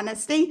raw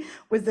honesty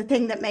was the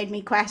thing that made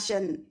me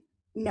question,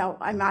 no,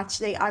 I'm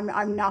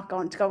not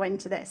going to go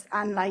into this.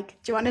 And like,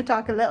 do you want to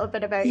talk a little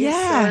bit about your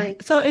story?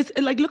 So it's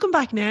like looking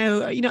back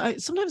now,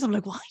 sometimes I'm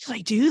like, why did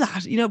I do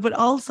that? But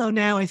also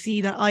now I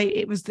see that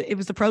it was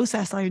the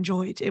process I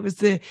enjoyed. It was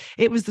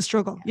the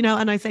struggle,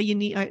 and I say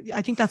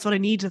I think that's what I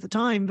needed at the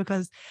time,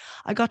 because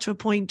I got to a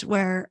point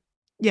where,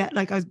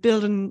 like I was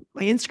building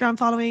my Instagram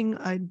following.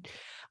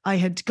 I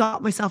had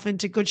got myself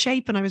into good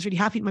shape and I was really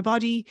happy with my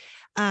body.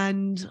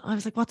 And I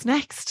was like, what's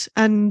next?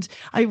 And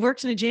I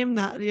worked in a gym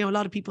that, a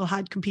lot of people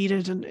had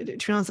competed. And to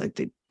be honest,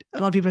 a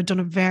lot of people had done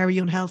it very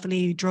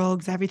unhealthily,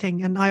 drugs,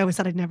 everything. And I always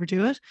said I'd never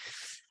do it.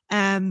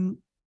 And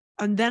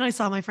then I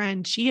saw my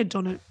friend, she had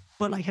done it,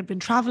 but like had been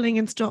traveling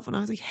and stuff. And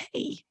I was like,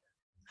 hey,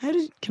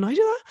 can I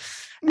do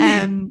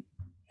that?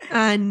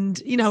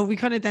 And, we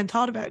kind of then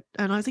thought about,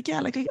 and I was like,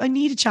 yeah, like I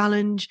need a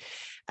challenge.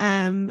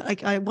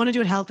 Like I want to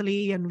do it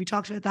healthily, and we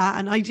talked about that,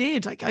 and I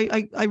did. Like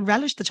I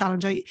relished the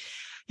challenge. I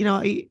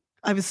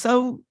was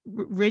so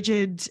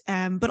rigid,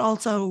 but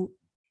also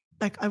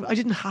like I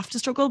didn't have to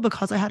struggle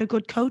because I had a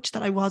good coach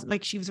that I was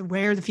like, she was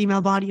aware of the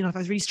female body. If I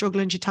was really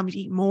struggling, she'd tell me to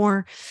eat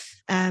more.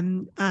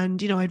 And I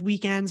had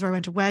weekends where I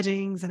went to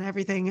weddings and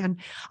everything. And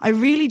I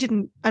really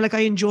I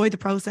enjoyed the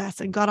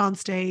process and got on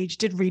stage,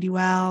 did really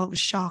well, was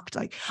shocked.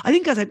 Like, I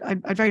think because I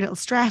had very little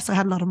stress, I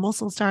had a lot of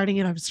muscle starting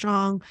it, I was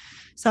strong.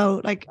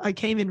 So like I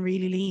came in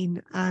really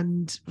lean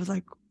and was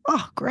like,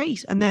 oh,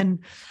 great. And then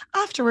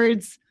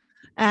afterwards,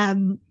 I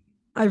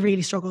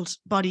really struggled,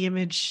 body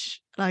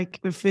image, like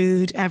with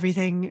food,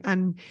 everything.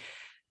 And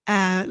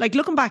like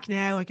looking back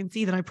now, I can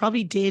see that I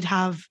probably did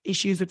have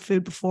issues with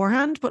food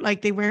beforehand, but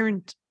like they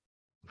weren't,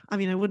 I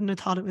wouldn't have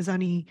thought it was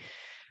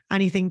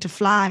anything to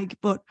flag,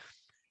 but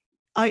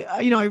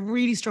I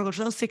really struggled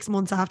for those 6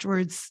 months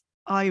afterwards.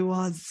 I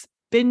was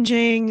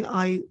binging.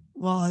 I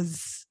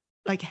was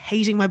like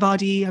hating my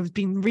body. I was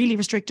being really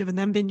restrictive and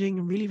then binging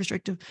and really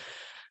restrictive.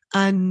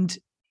 And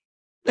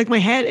like my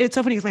head, it's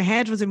so funny because my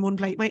head was in one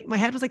place. My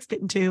head was like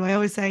split in two. I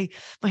always say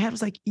my head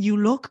was like, you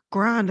look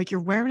grand. Like you're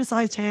wearing a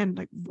size 10.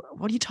 Like,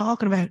 what are you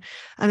talking about?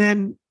 And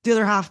then the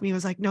other half of me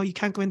was like, no, you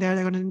can't go in there.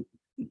 They're going to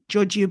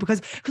judge you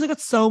because I got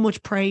so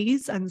much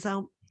praise and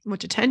so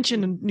much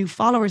attention and new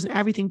followers and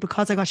everything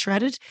because I got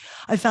shredded.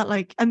 I felt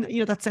like, and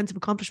that sense of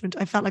accomplishment,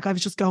 I felt like I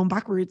was just going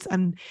backwards,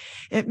 and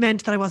it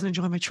meant that I wasn't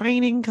enjoying my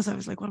training because I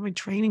was like, what am I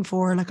training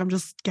for? Like, I'm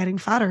just getting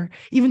fatter,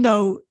 even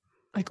though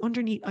like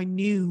underneath I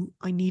knew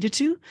I needed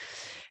to.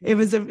 It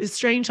was a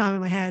strange time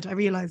in my head, I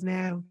realize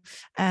now.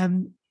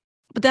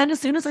 But then as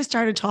soon as I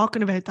started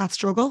talking about that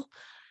struggle,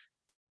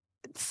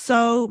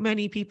 so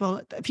many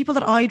people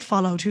that I'd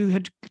followed who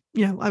had,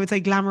 I would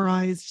say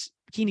glamorized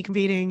bikini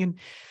competing, and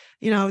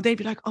they'd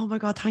be like, oh my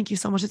God, thank you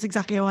so much. It's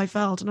exactly how I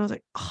felt. And I was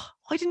like, oh,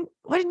 why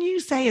didn't you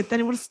say it? Then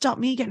it would have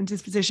stopped me getting into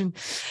this position.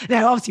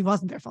 Now, obviously it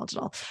wasn't their fault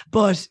at all.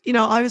 But,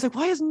 I was like,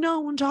 why is no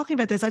one talking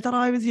about this? I thought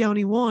I was the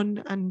only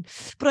one.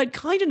 But I'd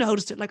kind of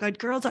noticed it. Like I'd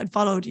girls I'd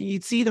followed,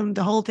 you'd see them,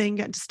 the whole thing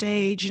getting to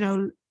stage,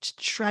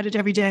 shredded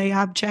every day,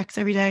 ab checks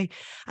every day.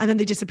 And then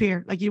they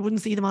disappear. Like you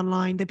wouldn't see them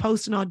online. They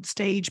post an odd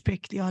stage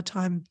pic the odd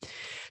time.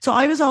 So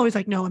I was always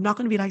like, no, I'm not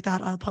going to be like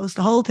that. I'll post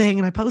the whole thing,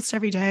 and I post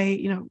every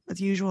day, as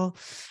usual.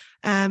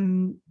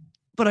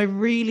 But I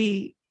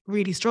really,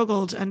 really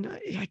struggled. And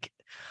like,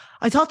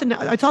 I thought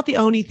the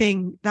only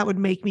thing that would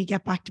make me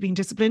get back to being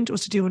disciplined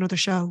was to do another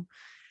show.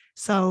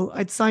 So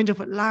I'd signed up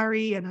with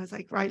Larry and I was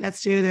like, right,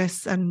 let's do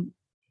this. And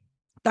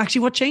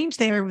actually what changed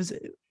there was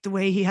the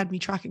way he had me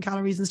tracking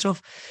calories and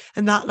stuff.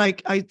 And that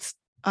like I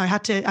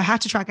had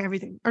to track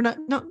everything, or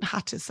not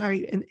had to,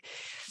 sorry. And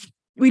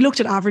we looked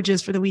at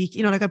averages for the week,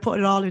 you know, like I put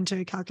it all into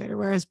a calculator.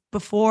 Whereas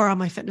before on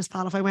my fitness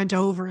pal, if I went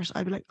over it,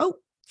 I'd be like, oh,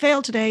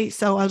 failed today.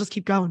 So I'll just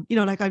keep going. You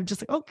know, like I'm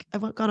just like, oh,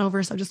 I've gone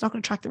over. So I'm just not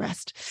going to track the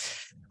rest.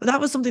 But that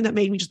was something that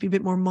made me just be a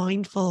bit more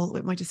mindful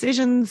with my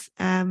decisions.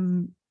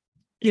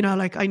 You know,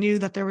 like I knew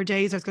that there were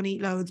days I was going to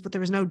eat loads, but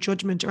there was no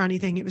judgment or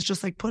anything. It was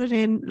just like, put it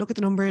in, look at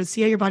the numbers,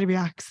 see how your body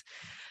reacts.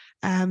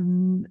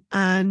 And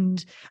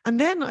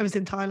then I was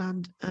in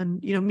Thailand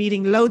and, you know,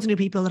 meeting loads of new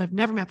people that I've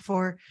never met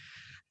before.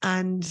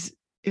 And,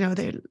 you know,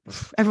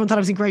 everyone thought I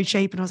was in great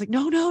shape. And I was like,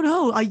 no,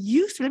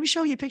 let me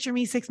show you a picture of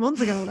me 6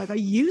 months ago. Like I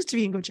used to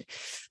be in good shape.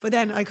 But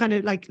then I kind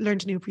of like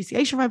learned a new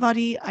appreciation for my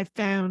body. I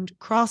found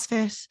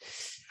CrossFit.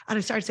 And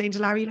I started saying to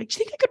Larry, like, do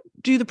you think I could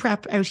do the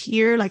prep out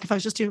here? Like if I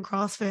was just doing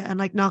CrossFit and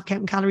like not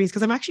counting calories,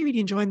 because I'm actually really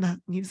enjoying that.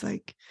 And he was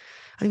like,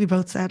 I think we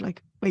both said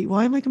like, wait,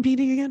 why am I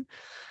competing again?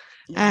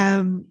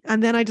 Yeah.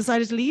 And then I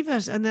decided to leave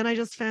it. And then I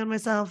just found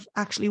myself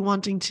actually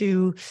wanting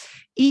to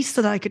eat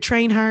so that I could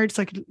train hard.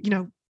 So I could, you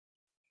know,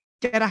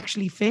 get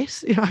actually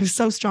fit. You know, I was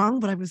so strong,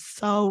 but I was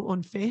so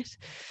unfit.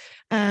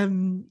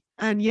 And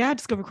yeah,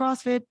 discover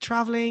CrossFit,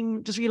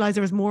 traveling, just realized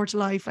there was more to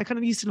life. I kind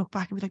of used to look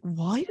back and be like,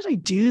 why did I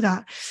do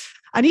that?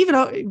 And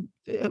even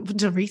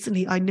until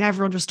recently, I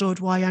never understood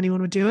why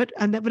anyone would do it.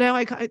 But now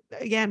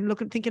again,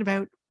 thinking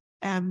about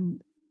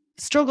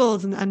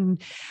struggles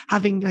and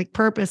having like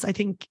purpose, I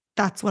think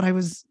that's what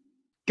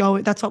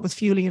that's what was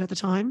fueling it at the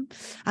time.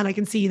 And I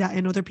can see that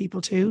in other people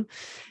too.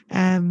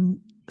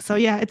 So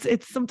yeah,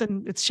 it's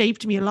something that's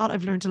shaped me a lot.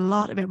 I've learned a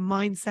lot about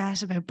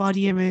mindset, about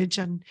body image,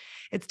 and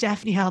it's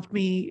definitely helped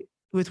me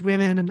with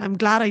women. And I'm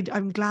glad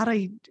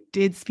I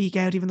did speak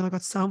out, even though I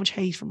got so much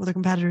hate from other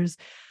competitors.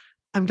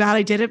 I'm glad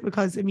I did it,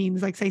 because it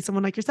means, like, say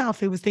someone like yourself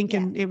who was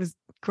thinking it was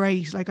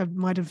great, like I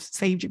might have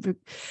saved you. But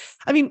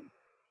I mean,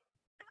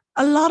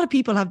 a lot of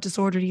people have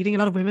disordered eating. A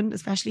lot of women,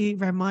 especially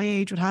around my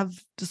age, would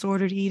have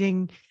disordered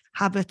eating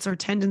habits or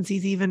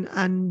tendencies even.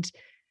 And,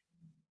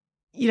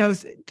 you know,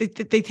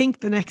 they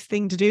think the next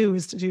thing to do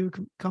is to do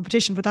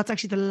competition, but that's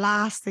actually the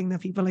last thing that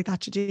people like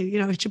that should do. You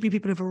know, it should be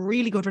people who have a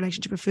really good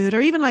relationship with food,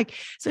 or even like,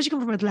 especially come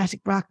from an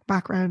athletic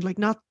background, like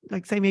not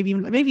like say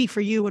maybe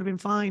for you would have been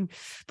fine,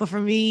 but for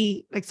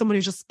me, like someone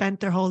who's just spent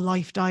their whole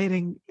life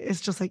dieting,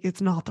 it's just like, it's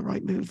not the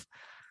right move.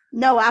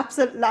 No,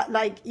 absolutely.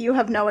 Like you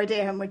have no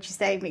idea how much you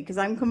saved me, because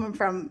I'm coming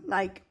from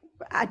like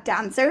a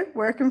dancer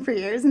working for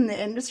years in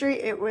the industry.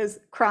 It was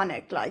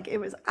chronic. Like it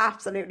was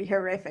absolutely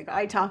horrific.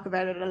 I talk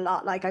about it a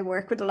lot. Like I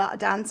work with a lot of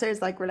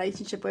dancers, like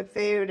relationship with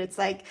food. It's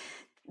like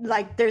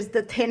there's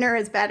the thinner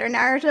is better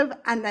narrative,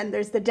 and then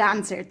there's the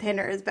dancer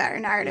thinner is better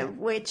narrative,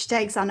 which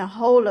takes on a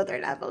whole other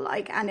level.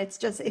 Like, and it's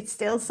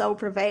still so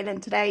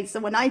prevalent today.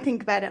 So when I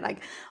think about it, like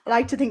I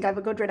like to think I have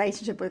a good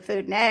relationship with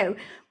food now,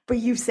 but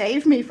you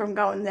saved me from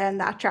going down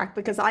that track,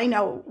 because I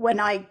know when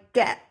I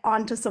get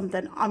onto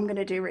something, I'm going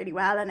to do really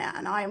well in it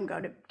and I am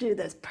going to do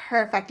this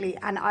perfectly.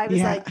 And I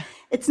was like,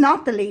 it's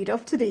not the lead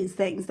up to these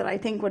things that I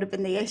think would have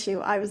been the issue.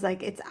 I was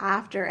like, it's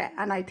after it.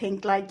 And I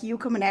think like you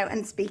coming out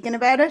and speaking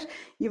about it,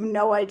 you have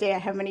no idea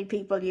how many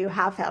people you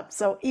have helped.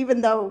 So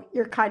even though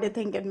you're kind of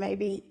thinking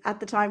maybe at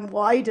the time,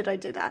 why did I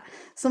do that?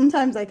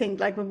 Sometimes I think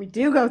like when we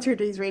do go through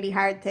these really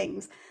hard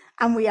things,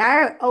 and we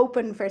are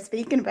open for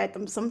speaking about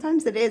them,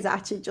 sometimes it is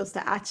actually just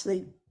to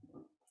actually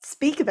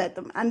speak about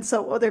them, and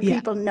so other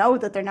people know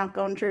that they're not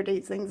going through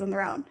these things on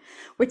their own.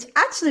 Which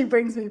actually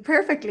brings me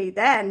perfectly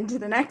then to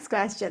the next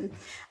question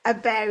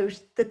about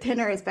the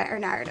thinner is better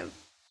narrative.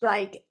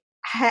 Like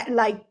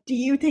do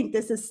you think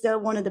this is still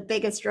one of the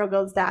biggest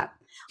struggles that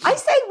I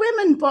say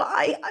women,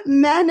 but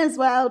men as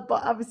well,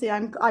 but obviously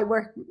I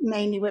work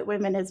mainly with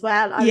women as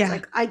well. I was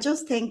like, I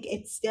just think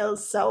it's still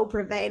so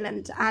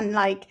prevalent. And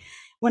like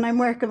when I'm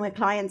working with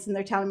clients and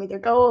they're telling me their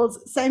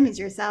goals, same as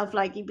yourself,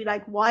 like you'd be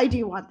like, why do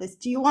you want this?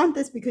 Do you want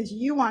this because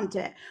you want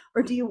it?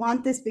 Or do you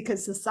want this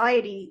because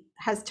society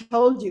has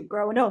told you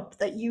growing up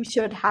that you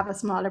should have a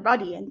smaller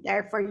body, and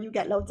therefore you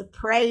get loads of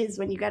praise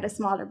when you get a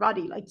smaller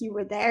body? Like you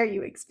were there,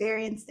 you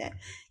experienced it.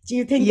 Do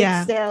you think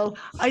it's still...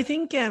 I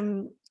think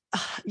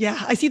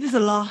I see this a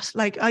lot.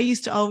 Like I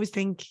used to always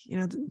think, you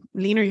know, the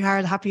leaner you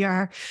are, the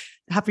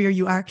happier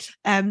you are.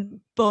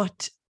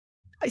 But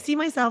I see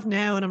myself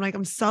now and I'm like,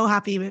 I'm so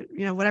happy with,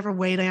 you know, whatever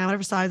weight I am,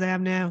 whatever size I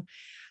am now,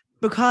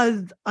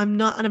 because I'm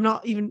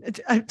not even,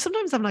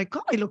 sometimes I'm like,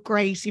 God, I look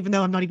great, even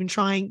though I'm not even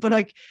trying. But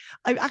like,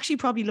 I actually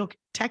probably look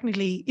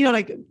technically, you know,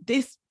 like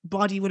this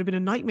body would have been a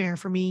nightmare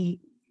for me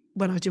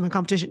when I was doing my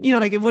competition. You know,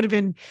 like it would have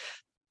been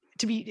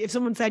if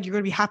someone said you're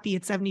going to be happy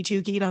at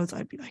 72 kilos,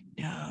 I'd be like,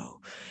 no.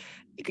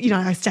 You know,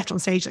 I stepped on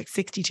stage like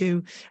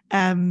 62.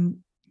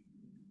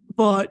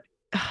 But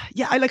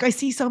yeah, I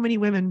see so many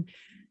women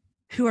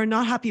who are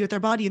not happy with their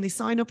body, and they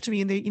sign up to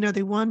me and they,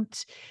 they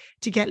want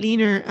to get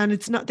leaner, and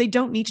they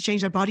don't need to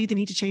change their body, they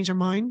need to change their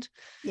mind.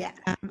 Yeah.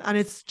 And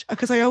it's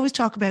because I always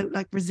talk about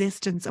like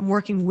resistance and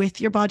working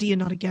with your body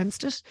and not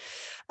against it.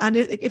 And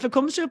if it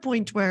comes to a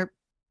point where,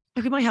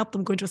 like, we might help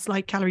them go into a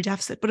slight calorie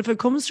deficit, but if it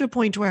comes to a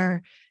point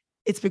where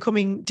it's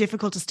becoming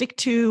difficult to stick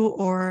to,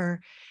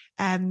 or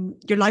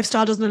your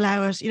lifestyle doesn't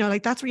allow it,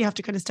 like, that's where you have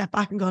to kind of step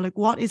back and go, like,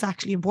 what is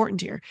actually important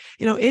here?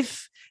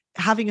 If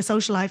having a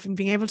social life and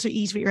being able to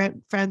eat with your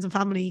friends and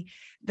family,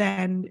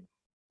 then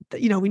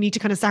we need to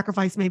kind of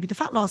sacrifice maybe the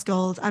fat loss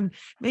goals. And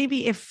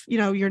maybe if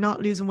you're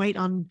not losing weight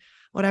on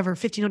whatever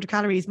 1,500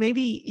 calories,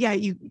 maybe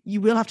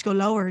you will have to go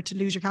lower to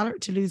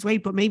lose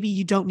weight, but maybe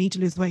you don't need to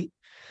lose weight.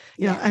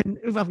 And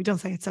well, we don't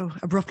say it so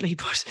abruptly,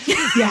 but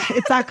yeah,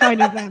 it's that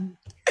kind of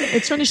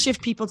it's trying to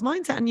shift people's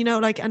mindset. And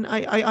and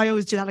I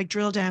always do that, like,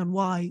 drill down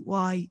why,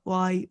 why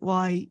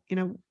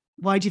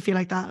do you feel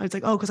like that? I was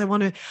like, oh, because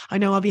I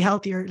know I'll be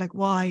healthier. Like,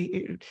 why?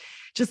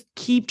 Just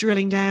keep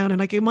drilling down. And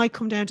like, it might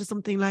come down to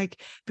something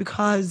like,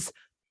 because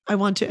I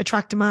want to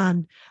attract a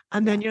man.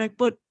 And then you're like,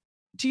 but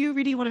do you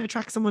really want to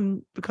attract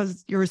someone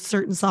because you're a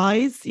certain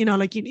size?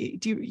 Like, do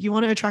you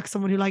want to attract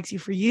someone who likes you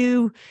for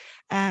you?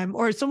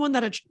 Or someone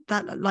that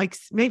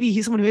likes, maybe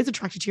he's someone who is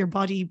attracted to your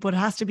body, but it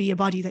has to be a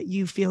body that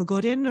you feel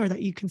good in or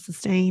that you can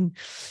sustain.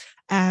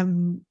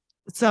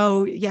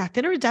 So yeah,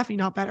 thinner is definitely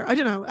not better. I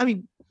don't know. I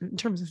mean, in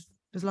terms of,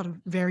 there's a lot of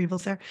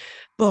variables there,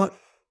 but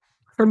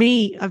for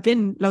me, I've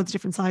been loads of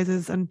different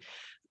sizes, and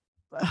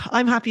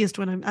I'm happiest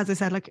when I'm, as I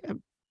said, like,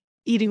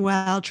 eating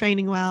well,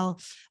 training well.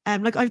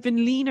 Like, I've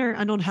been leaner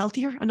and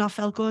unhealthier and not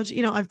felt good.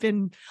 I've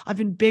been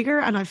bigger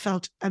and I've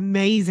felt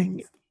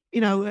amazing.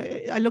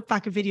 I look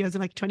back at videos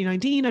in like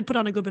 2019, I'd put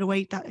on a good bit of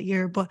weight that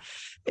year, but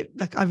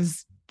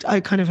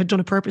I kind of had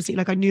done it purposely.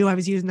 Like, I knew I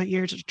was using that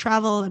year to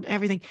travel and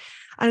everything.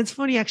 And it's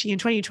funny, actually, in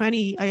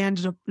 2020, I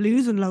ended up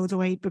losing loads of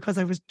weight because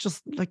I was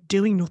just like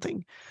doing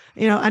nothing,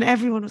 and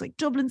everyone was like,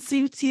 Dublin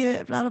suits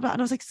you, blah, blah, blah.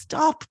 And I was like,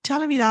 stop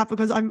telling me that,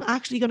 because I'm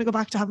actually going to go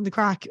back to having the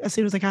crack as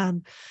soon as I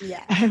can.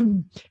 Yeah.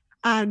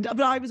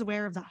 But I was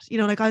aware of that,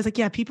 like, I was like,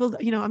 yeah, people,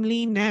 I'm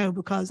lean now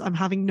because I'm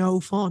having no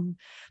fun.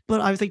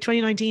 But I was like,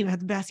 2019, I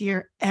had the best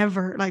year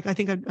ever. Like, I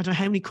think I don't know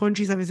how many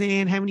countries I was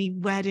in, how many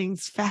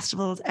weddings,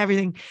 festivals,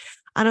 everything.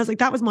 And I was like,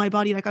 that was my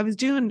body. Like, I was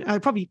doing,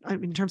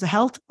 in terms of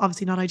health,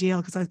 obviously not ideal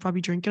because I was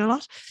probably drinking a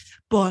lot.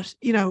 But,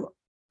 I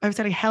was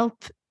saying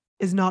health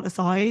is not a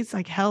size.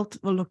 Like, health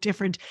will look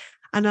different.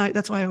 And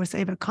that's why I always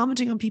say about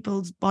commenting on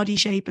people's body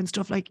shape and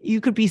stuff. Like,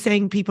 you could be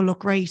saying people look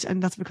great,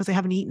 and that's because they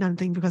haven't eaten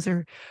anything, because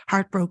they're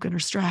heartbroken or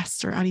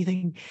stressed or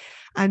anything.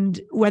 And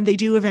when they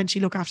do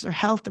eventually look after their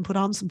health and put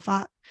on some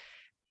fat,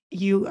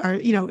 you are,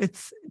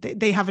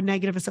 they have a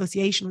negative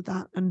association with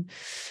that. And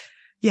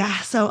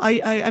yeah, so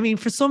I mean,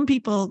 for some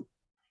people,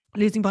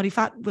 losing body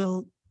fat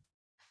will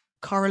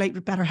correlate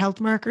with better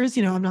health markers.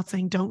 I'm not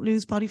saying don't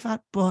lose body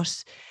fat,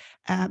 but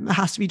it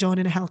has to be done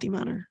in a healthy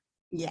manner.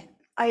 Yeah,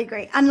 I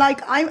agree. And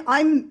like,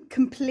 I'm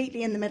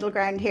completely in the middle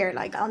ground here.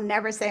 Like, I'll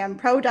never say I'm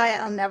pro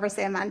diet. I'll never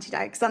say I'm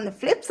anti-diet, because on the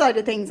flip side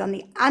of things, on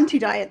the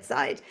anti-diet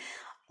side,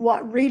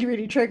 what really,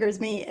 really triggers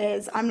me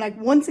is, I'm like,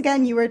 once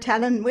again, you were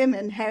telling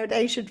women how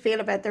they should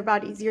feel about their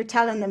bodies. You're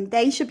telling them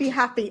they should be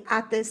happy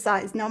at this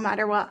size, no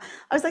matter what.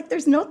 I was like,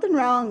 there's nothing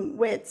wrong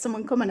with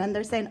someone coming and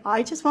they're saying,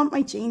 I just want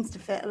my jeans to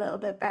fit a little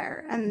bit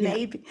better. And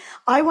maybe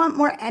I want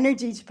more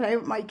energy to play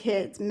with my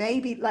kids.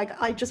 Maybe,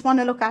 like, I just want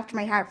to look after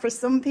my heart. For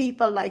some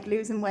people, like,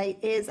 losing weight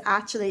is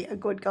actually a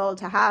good goal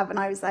to have. And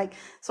I was like,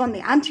 so on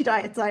the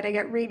anti-diet side, I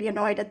get really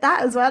annoyed at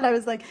that as well. I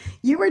was like,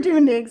 you were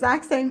doing the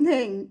exact same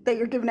thing that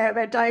you're giving out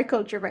about diet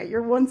culture. Right,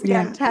 you're once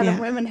again telling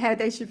women how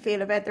they should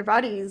feel about their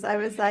bodies. I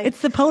was like,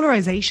 it's the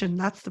polarization,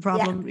 that's the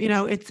problem.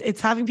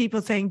 It's having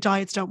people saying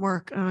diets don't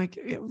work, and I'm like,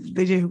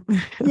 they do.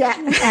 But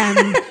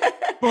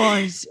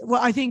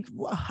well, I think,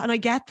 and I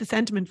get the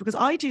sentiment, because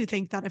I do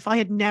think that if I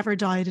had never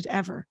dieted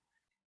ever,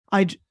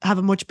 I'd have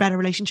a much better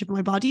relationship with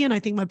my body. And I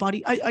think my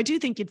body, I do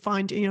think you'd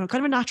find, kind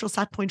of a natural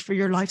set point for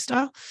your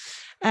lifestyle.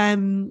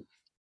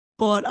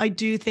 But I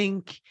do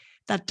think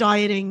that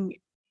dieting,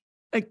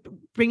 like,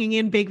 bringing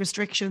in big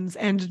restrictions,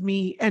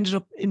 ended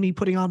up in me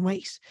putting on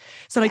weight.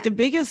 So like, the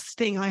biggest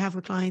thing I have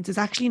with clients is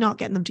actually not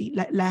getting them to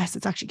eat less.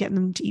 It's actually getting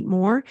them to eat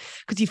more,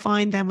 because you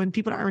find then when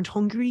people aren't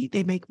hungry,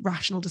 they make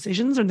rational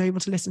decisions and they're able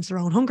to listen to their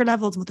own hunger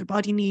levels and what their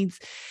body needs.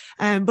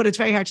 But it's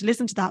very hard to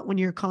listen to that when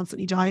you're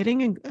constantly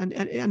dieting. And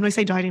when I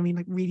say dieting, I mean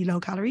like really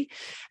low calorie.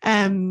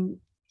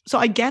 So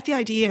I get the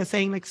idea of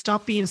saying, like,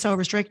 stop being so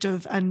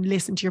restrictive and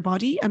listen to your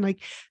body. And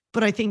like,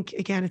 but I think,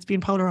 again, it's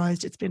been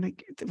polarized. It's been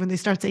like, when they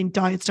start saying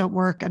diets don't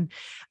work and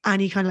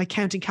any kind of like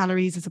counting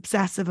calories is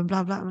obsessive and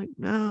blah, blah. I'm like,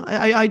 no,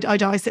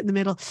 I sit in the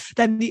middle.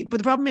 But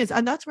the problem is,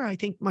 and that's where I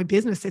think my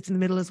business sits in the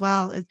middle as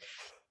well, is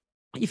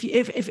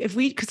if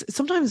we, because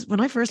sometimes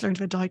when I first learned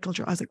about diet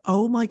culture, I was like,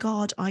 oh my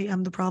God, I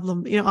am the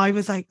problem. I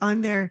was like,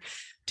 I'm there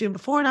doing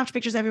before and after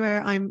pictures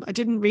everywhere. I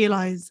didn't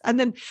realize. And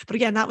then, but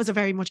again, that was a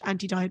very much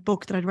anti-diet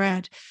book that I'd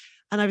read,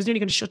 and I was nearly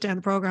going to shut down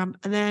the program.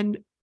 And then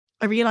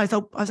I realized, I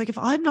was like, if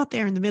I'm not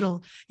there in the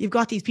middle, you've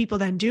got these people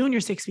then doing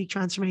your 6-week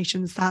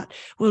transformations that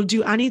will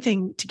do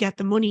anything to get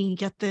the money,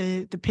 get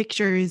the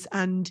pictures,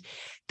 and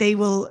they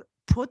will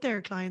put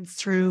their clients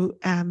through,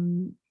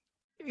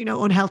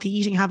 unhealthy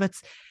eating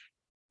habits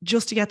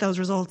just to get those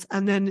results.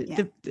 And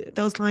then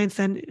those clients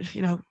then,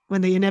 when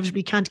they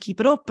inevitably can't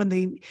keep it up, and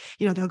they,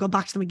 they'll go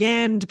back to them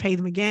again to pay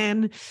them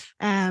again.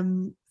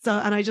 And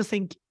I just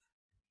think,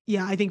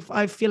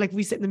 I feel like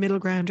we sit in the middle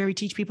ground where we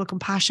teach people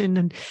compassion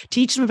and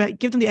teach them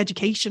give them the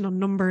education on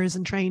numbers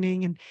and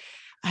training and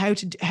how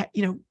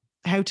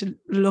to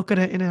look at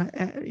it in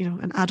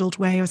an adult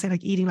way. I would say,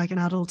 like, eating like an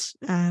adult.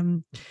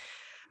 So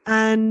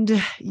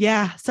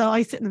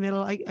I sit in the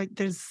middle. I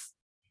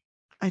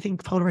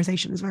think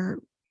polarization is where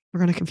we're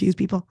going to confuse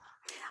people.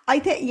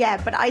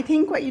 But I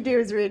think what you do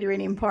is really,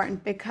 really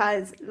important,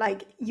 because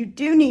like you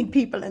do need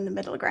people in the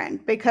middle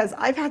ground, because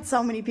I've had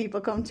so many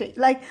people come to,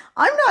 like,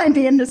 I'm not in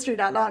the industry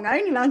that long. I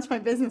only launched my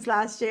business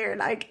last year,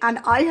 and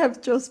I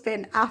have just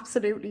been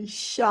absolutely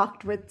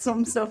shocked with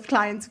some stuff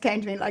clients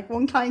came to me. Like,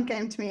 one client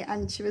came to me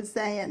and she was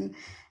saying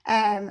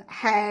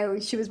how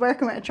she was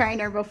working with a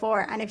trainer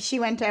before, and if she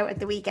went out at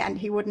the weekend,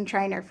 he wouldn't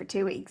train her for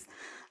 2 weeks.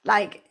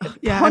 Like,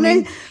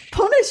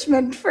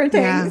 punishment for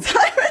things.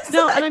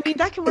 No, and I mean,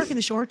 that can work in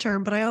the short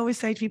term, but I always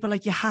say to people,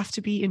 like, you have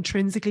to be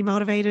intrinsically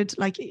motivated.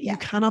 Like, you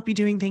cannot be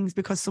doing things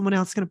because someone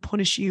else is going to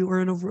punish you or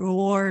a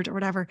reward or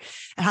whatever.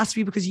 It has to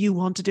be because you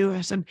want to do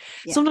it. And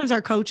sometimes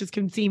our coaches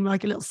can seem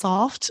like a little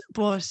soft,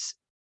 but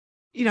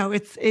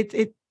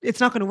it's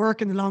not going to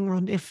work in the long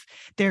run if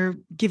they're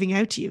giving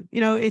out to you.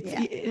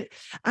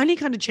 Any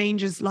kind of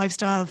changes,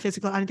 lifestyle,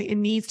 physical, anything, it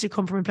needs to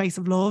come from a place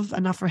of love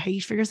and not for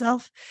hate for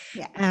yourself.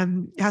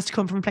 It has to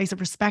come from a place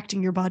of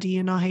respecting your body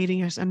and not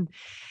hating it. And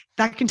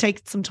that can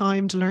take some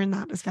time to learn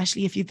that,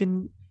 especially if you've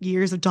been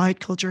years of diet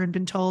culture and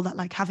been told that,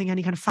 like, having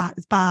any kind of fat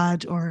is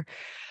bad, or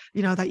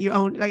that you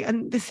own, like,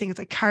 and this thing is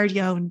like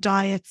cardio and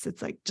diets,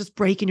 it's like just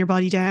breaking your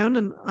body down.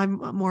 And I'm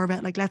more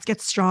about, like, let's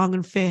get strong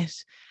and fit.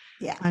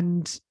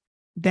 And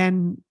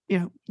then,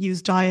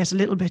 use diet a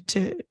little bit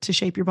to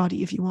shape your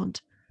body if you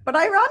want. But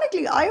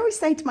ironically, I always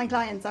say to my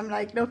clients, I'm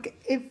like, look,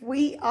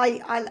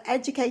 I'll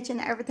educate you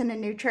in everything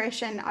in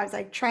nutrition. I was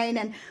like,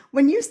 training.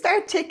 When you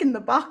start ticking the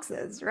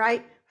boxes,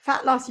 right?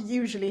 Fat loss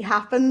usually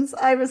happens.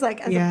 I was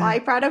like, as a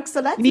byproduct.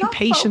 So let's, you need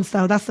patience,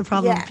 though. That's the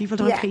problem. People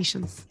don't have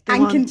patience.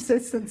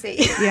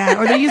 Consistency.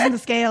 Or they're using the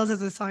scales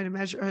as a sign of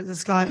measure, or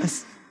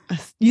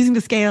using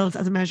the scales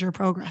as a measure of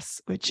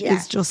progress, which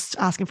is just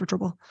asking for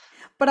trouble.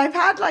 But I've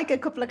had like a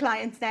couple of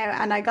clients now,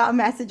 and I got a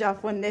message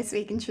off one this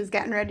week, and she was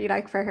getting ready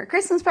like for her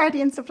Christmas party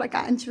and stuff like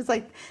that. And she was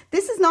like,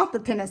 this is not the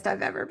thinnest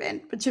I've ever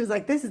been, but she was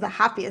like, this is the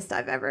happiest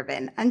I've ever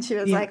been. And she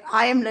was like,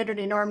 I am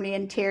literally normally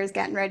in tears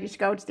getting ready to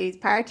go to these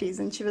parties.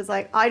 And she was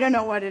like, I don't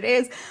know what it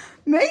is.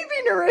 Maybe,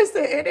 Narissa,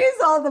 it is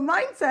all the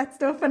mindset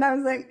stuff. And I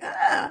was like,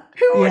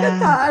 who would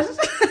have thought?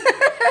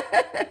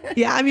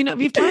 I mean,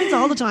 we've clients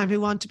all the time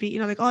who want to be,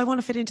 like, oh, I want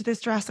to fit into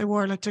this dress I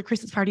wore like to a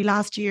Christmas party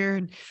last year.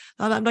 And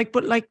I'm like,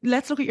 but like,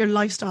 let's look at your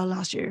lifestyle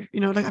last year.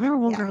 Like, I remember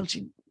one girl,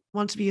 she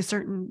wanted to be a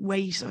certain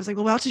weight. I was like,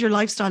 well, what did your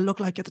lifestyle look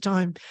like at the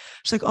time?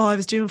 She's like, oh, I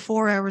was doing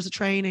 4 hours of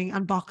training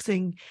and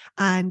boxing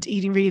and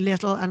eating really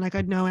little, and like, I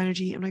had no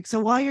energy. I'm like, so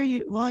why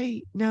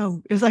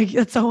no? It's like,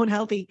 it's so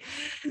unhealthy.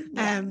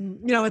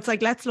 It's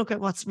like, let's look at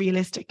what's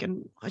realistic.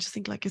 And I just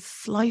think, like, a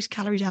slight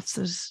calorie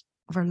deficit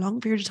over a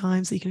long period of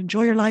time, so you can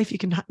enjoy your life, you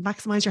can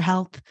maximize your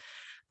health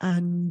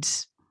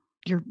and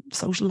your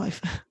social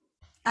life.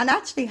 And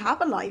actually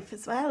have a life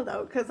as well,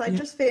 though, because I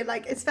just feel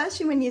like,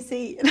 especially when you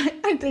see,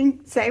 I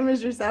think same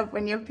as yourself,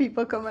 when you have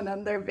people coming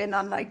and they've been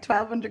on like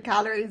 1,200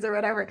 calories or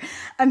whatever,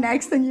 and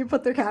next thing you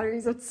put their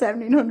calories up to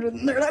 1,700,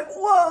 and they're like,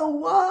 whoa,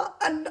 what?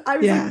 And I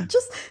was like,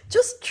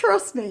 just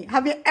trust me.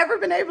 Have you ever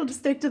been able to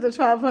stick to the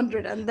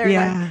 1,200? And they're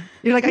like,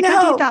 you're like, I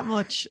can't eat that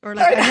much, or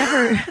like, I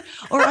never,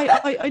 or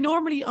I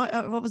normally,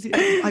 what was it?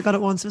 I got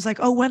it once. It was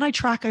like, oh, when I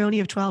track, I only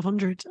have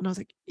 1,200, and I was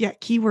like,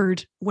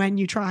 keyword when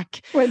you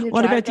track.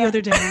 What about the other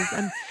days?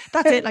 And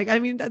that's it. Like, I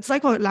mean, that's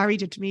like what Larry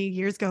did to me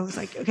years ago. It's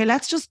like, okay,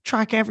 let's just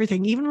track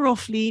everything, even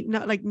roughly,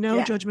 not like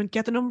no judgment,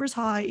 get the numbers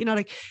high,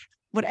 like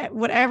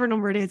whatever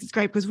number it is, it's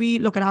great, because we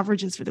look at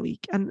averages for the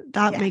week, and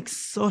that makes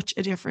such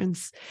a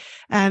difference.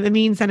 It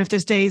means then if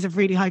there's days of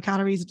really high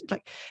calories,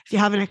 like if you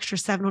have an extra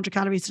 700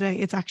 calories today,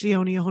 it's actually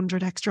only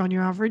 100 extra on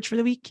your average for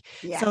the week.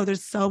 So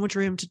there's so much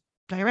room to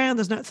play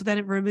around. So then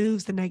it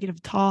removes the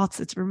negative thoughts,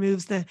 it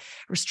removes the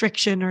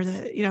restriction, or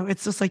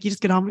it's just like, you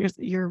just get on with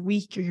your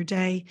week or your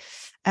day.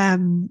 I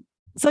mean,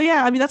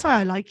 that's why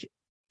I like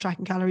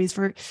tracking calories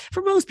for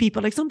most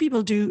people. Like, some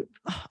people do,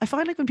 I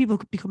find like when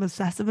people become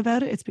obsessive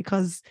about it, it's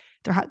because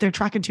they're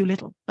tracking too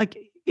little. Like,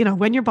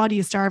 when your body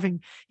is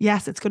starving,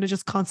 yes, it's going to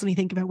just constantly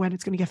think about when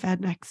it's going to get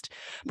fed next.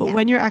 But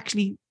when you're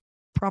actually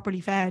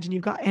properly fed and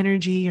you've got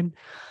energy, and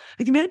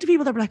like the amount of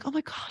people that were like, oh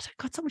my God, I've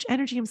got so much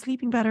energy, I'm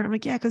sleeping better. I'm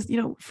like, because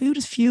food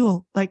is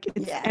fuel, like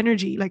it's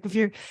energy. Like, if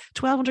you're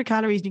 1,200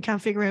 calories and you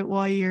can't figure out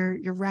why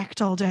you're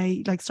wrecked all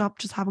day, like, stop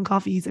just having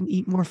coffees and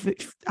eat more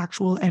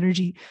actual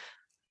energy.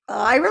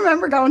 I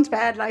remember going to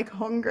bed like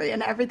hungry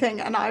and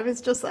everything, and I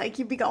was just like,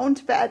 you'd be going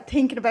to bed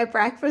thinking about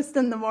breakfast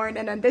in the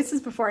morning, and this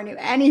is before I knew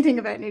anything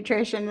about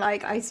nutrition.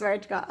 Like, I swear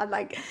to God,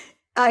 like,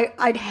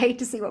 I'd hate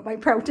to see what my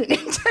protein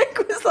intake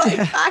was like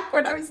Yeah. back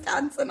when I was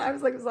dancing. I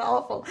was like, it was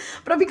awful.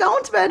 But I'd be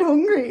going to bed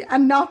hungry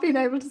and not being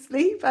able to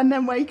sleep, and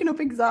then waking up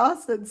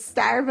exhausted,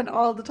 starving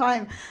all the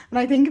time. And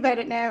I think about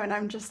it now, and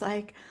I'm just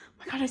like,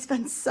 oh my God, I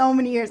spent so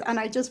many years, and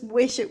I just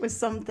wish it was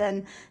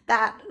something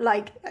that,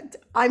 like,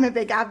 I'm a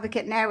big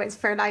advocate now is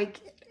for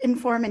like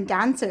informing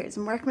dancers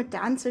and working with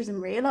dancers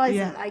and realizing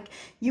Yeah. like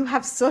you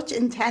have such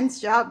intense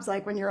jobs,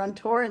 like when you're on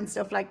tour and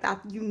stuff like that,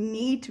 you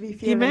need to be The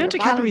fueling your amount of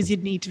body. calories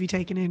you'd need to be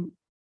taken in.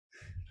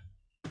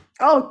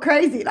 Oh,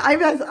 crazy. I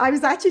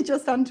was actually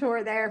just on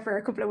tour there for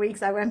a couple of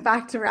weeks. I went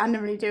back to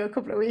randomly do a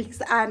couple of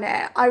weeks, and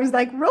I was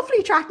like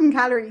roughly tracking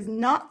calories,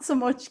 not so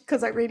much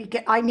because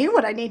I knew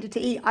what I needed to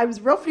eat. I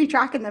was roughly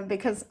tracking them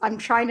because I'm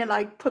trying to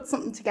like put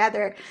something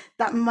together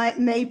that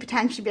may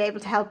potentially be able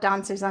to help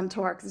dancers on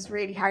tour, because it's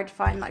really hard to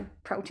find like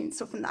protein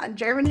stuff in that in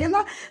Germany and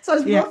that. So I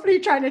was Yeah. roughly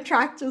trying to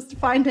track just to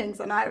find things,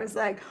 and I was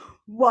like,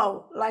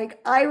 whoa, like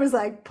I was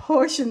like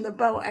pushing the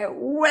boat out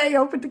way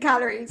up with the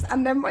calories.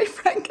 And then my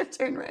friend kept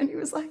turning around, he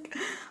was like,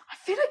 I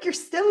feel like you're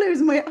still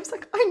losing weight. I was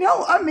like, I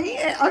know, I'm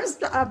eating.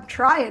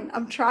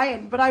 I'm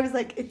trying. But I was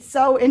like, it's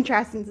so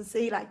interesting to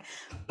see, like,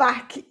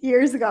 back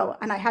years ago,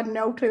 and I had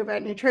no clue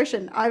about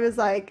nutrition. I was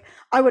like,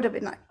 I would have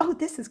been like, oh,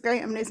 this is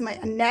great, I'm losing weight.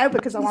 And now,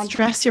 because I The want to,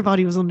 stress your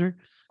body was under.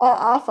 oh,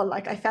 awful.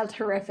 Like, I felt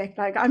horrific.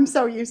 Like, I'm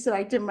so used to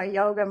like doing my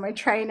yoga and my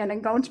training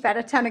and going to bed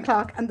at 10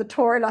 o'clock, and the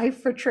tour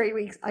life for 3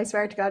 weeks. I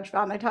swear to God,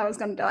 Siobhan, I thought I was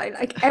going to die.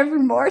 Like, every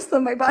morsel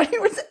of my body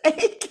was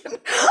aching.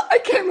 I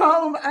came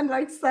home and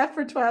like slept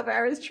for 12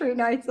 hours, 3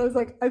 nights. I was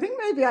like, I think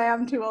maybe I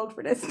am too old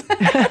for this.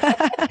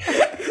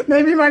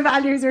 Maybe my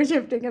values are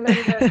shifting a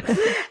little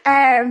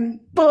bit.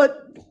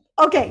 But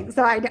okay,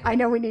 so I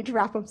know we need to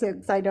wrap up soon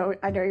because I know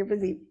you're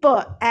busy.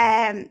 But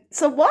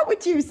so what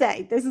would you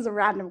say? This is a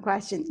random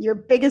question. Your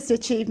biggest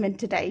achievement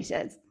to date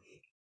is?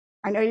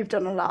 I know you've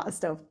done a lot of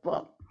stuff,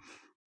 but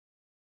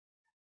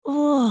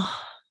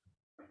Oh,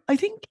 I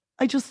think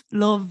I just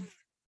love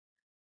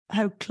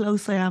how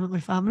close I am with my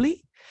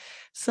family.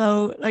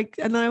 So like,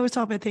 and I always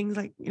talk about things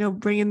like,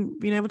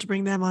 being able to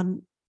bring them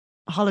on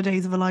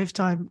holidays of a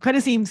lifetime. Kind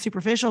of seems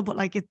superficial, but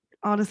like it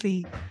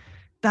honestly,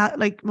 that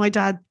like my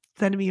dad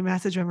sending me a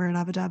message when we were in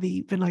Abu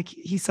Dhabi, been like,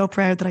 he's so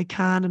proud that I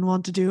can and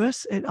want to do it.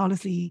 It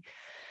honestly,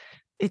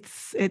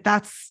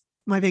 that's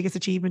my biggest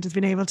achievement, is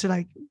being able to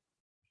like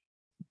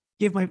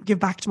give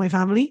back to my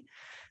family.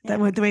 That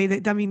yeah, the way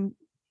that, I mean,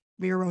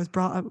 we were always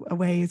brought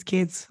away as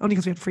kids only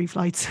because we had free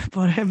flights,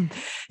 but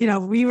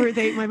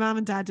my mom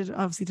and dad did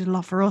a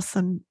lot for us,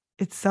 and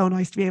it's so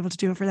nice to be able to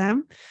do it for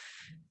them.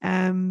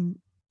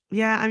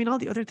 Yeah, I mean, all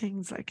the other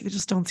things, like, they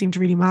just don't seem to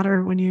really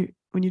matter when you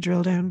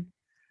drill down.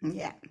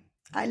 yeah.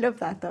 I love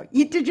that though.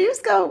 Did you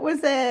just go?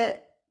 Was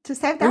it to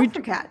South We,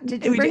 Africa?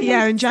 Did you bring them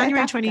yeah, to in South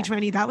January Africa?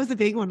 2020, that was the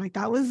big one. Like,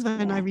 that was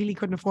when I Yeah, really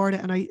couldn't afford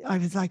it, and I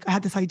was like, I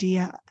had this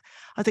idea.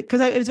 I think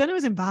because it was when I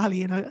was in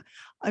Bali, and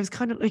I was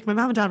kind of like, my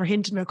mom and dad were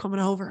hinting about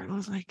coming over, and I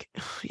was like,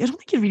 I don't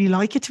think you'd really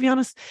like it, to be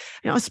honest.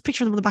 I was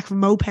picturing them on the back of a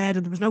moped,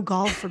 and there was no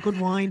golf or good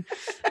wine.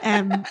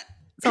 Um,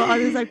 so I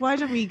was like, why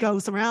don't we go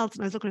somewhere else?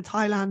 And I was looking at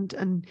Thailand,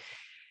 and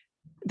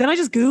then I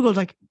just Googled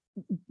like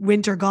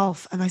winter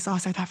golf, and I saw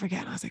South Africa,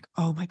 and I was like,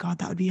 oh my God,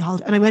 that would be a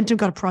holiday. And I went and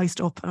got it priced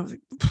up, and I was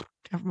like,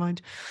 never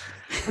mind.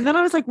 And then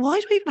I was like, why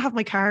do I even have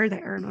my car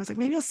there? And I was like,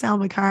 maybe I'll sell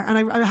my car.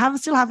 And I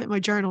still have it in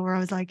my journal, where I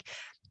was like,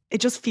 it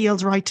just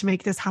feels right to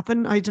make this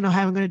happen. I don't know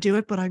how I'm going to do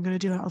it, but I'm going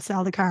to do it. I'll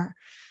sell the car.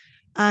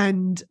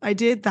 And I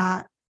did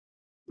that,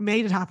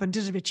 made it happen,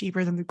 did it a bit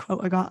cheaper than the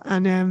quote I got.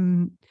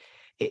 And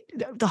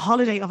the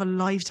holiday of a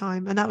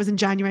lifetime. And that was in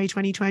January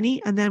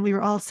 2020. And then we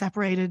were all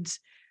separated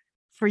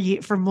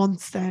for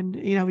months then.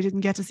 We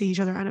didn't get to see each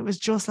other. And it was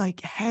just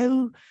like,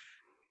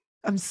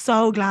 I'm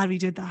so glad we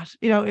did that.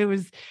 It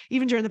was,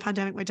 even during the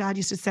pandemic, my dad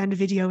used to send a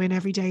video in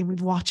every day, and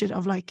we'd watch it,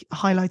 of like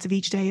highlights of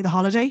each day of the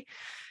holiday.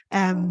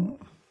 Um,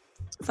 oh,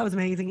 so that was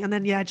amazing. And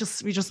then, yeah,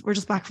 we're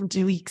just back from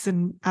 2 weeks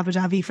in Abu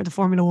Dhabi for the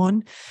Formula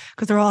One,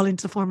 because they're all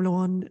into Formula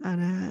One.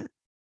 And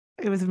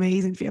it was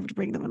amazing to be able to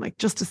bring them, and like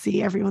just to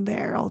see everyone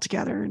there all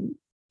together. And it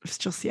was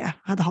just, yeah,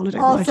 I had the holiday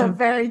of a also lifetime.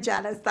 very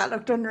jealous. That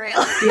looked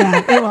unreal.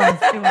 Yeah, it was.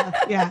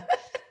 Yeah,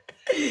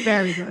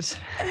 very good.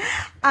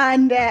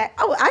 And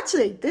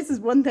actually, this is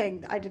one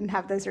thing, I didn't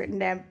have this written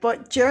down,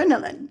 but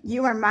journaling.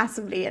 You are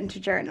massively into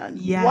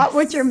journaling. What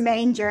would your Yes.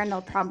 main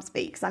journal prompts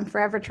be? Because I'm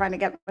forever trying to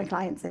get my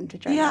clients into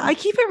Yeah, journaling. I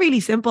keep it really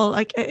simple.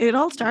 Like, it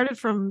all started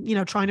from,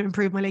 trying to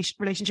improve my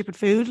relationship with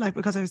food, like,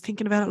 because I was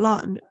thinking about it a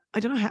lot. And I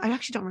don't know how, I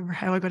actually don't remember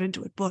how I got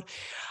into it, but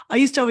I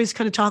used to always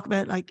kind of talk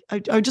about, like,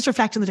 I would just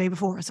reflect on the day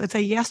before. So I'd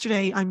say,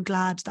 yesterday, I'm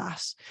glad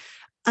that,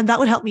 and that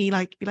would help me,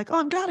 like, be like, oh,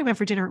 I'm glad I went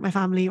for dinner with my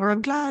family, or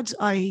I'm glad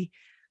I,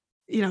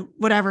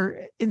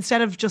 whatever,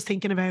 instead of just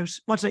thinking about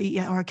what did I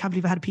eat, or I can't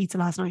believe I had a pizza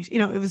last night.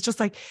 It was just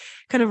like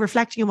kind of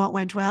reflecting on what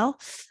went well.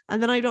 And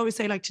then I'd always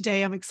say, like,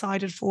 today I'm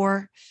excited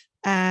for,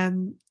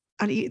 um,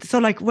 so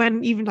like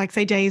when even like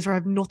say days where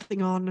I've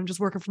nothing on, I'm just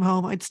working from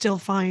home, I'd still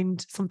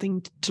find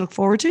something to look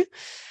forward to.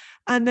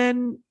 And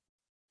then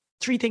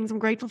 3 things I'm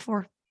grateful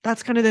for.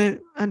 That's kind of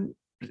and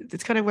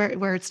it's kind of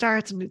where it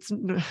starts, and it's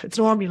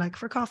normally like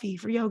for coffee,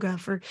 for yoga,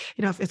 for,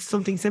 you know, if it's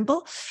something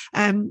simple.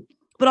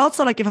 But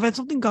also like if I've had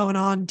something going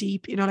on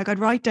deep, you know, like I'd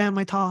write down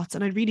my thoughts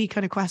and I'd really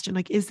kind of question,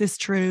 like, is this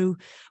true?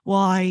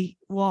 Why,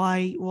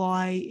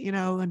 you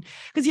know? And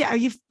because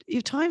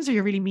you've times where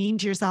you're really mean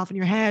to yourself in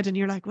your head and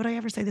you're like, would I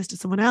ever say this to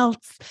someone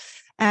else?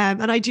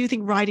 And I do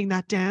think writing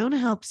that down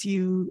helps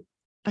you,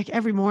 like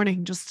every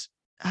morning, just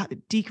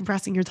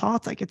decompressing your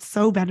thoughts. Like it's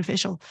so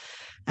beneficial.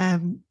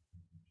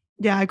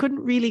 I couldn't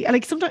really,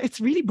 like, sometimes it's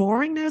really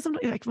boring now.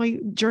 Sometimes like my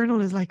journal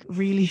is like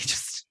really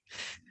just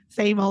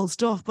same old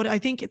stuff, but I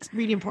think it's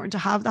really important to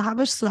have the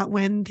habit so that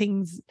when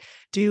things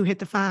do hit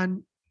the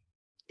fan,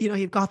 you know,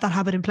 you've got that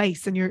habit in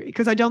place. And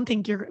because I don't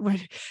think you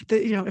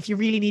know, if you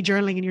really need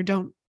journaling and you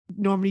don't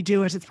normally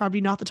do it, it's probably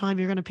not the time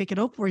you're going to pick it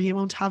up, where you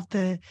won't have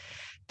the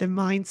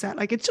mindset.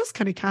 Like it just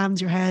kind of calms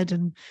your head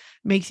and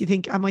makes you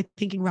think, am I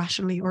thinking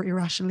rationally or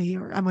irrationally,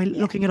 or am I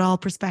looking at all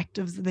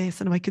perspectives of this,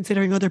 and am I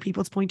considering other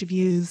people's point of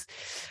views?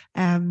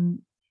 I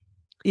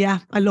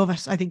love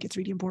it. I think it's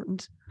really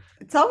important.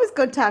 It's always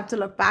good to have to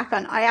look back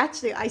on.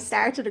 I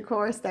started a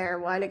course there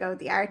a while ago,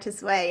 The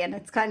Artist's Way, and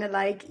it's kind of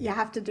like you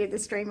have to do the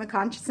stream of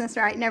consciousness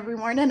writing every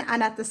morning.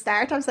 And at the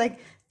start, I was like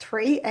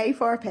 3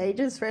 A4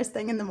 pages first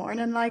thing in the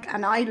morning, like,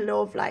 and I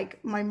love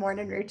like my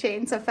morning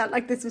routine. So I felt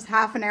like this was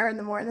half an hour in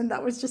the morning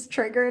that was just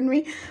triggering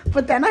me.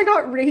 But then I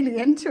got really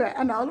into it,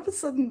 and all of a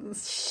sudden the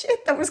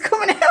shit that was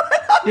coming out.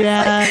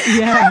 How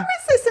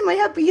is this in my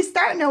head? But you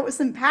start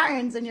noticing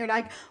patterns, and you're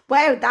like,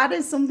 wow, that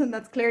is something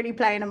that's clearly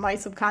playing in my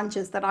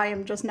subconscious that I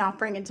am just not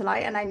bringing to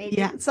light, and I need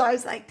to. So I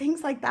was like,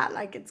 things like that,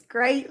 like it's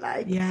great.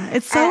 Like,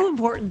 it's so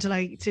important to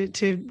like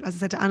to as I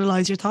said, to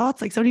analyze your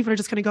thoughts. Like some people are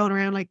just kind of going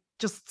around like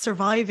just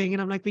surviving,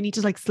 and I'm like, we need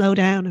to like slow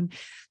down and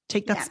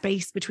take that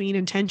space between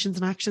intentions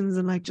and actions,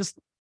 and like just,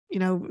 you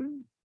know,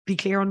 be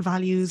clear on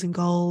values and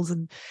goals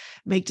and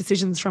make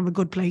decisions from a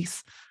good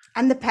place.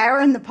 And the power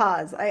in the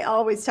pause. I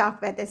always talk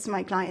about this to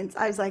my clients.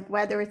 I was like,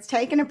 whether it's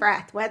taking a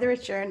breath, whether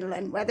it's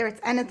journaling, whether it's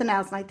anything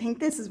else. And I think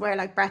this is where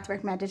like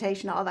breathwork,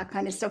 meditation, all that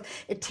kind of stuff,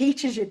 it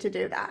teaches you to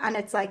do that. And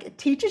it's like, it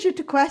teaches you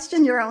to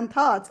question your own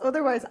thoughts.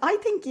 Otherwise, I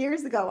think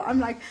years ago,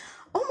 I'm like,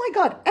 oh my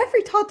God,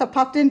 every thought that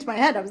popped into my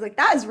head, I was like,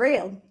 that is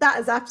real. That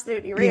is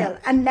absolutely real.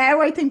 And now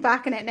I think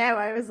back on it now,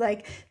 I was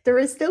like, there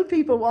is still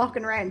people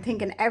walking around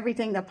thinking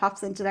everything that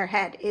pops into their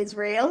head is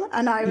real.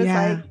 And I was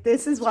like,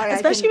 this is why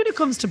especially when it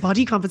comes to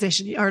body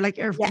composition or like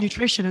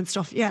nutrition and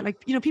stuff. Yeah.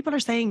 Like, you know, people are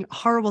saying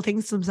horrible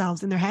things to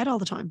themselves in their head all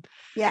the time.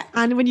 Yeah.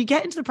 And when you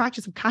get into the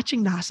practice of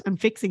catching that and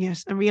fixing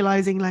it and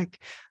realizing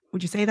like,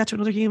 would you say that to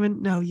another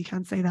human? No, you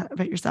can't say that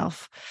about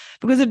yourself,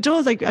 because it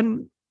does, like,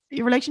 and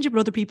your relationship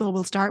with other people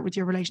will start with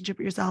your relationship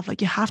with yourself. Like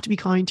you have to be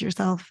kind to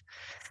yourself.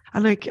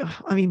 And like,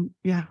 I mean,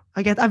 I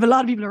have a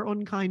lot of people who are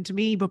unkind to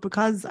me, but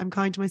because I'm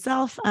kind to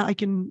myself, I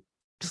can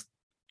just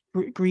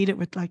greet it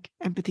with like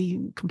empathy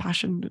and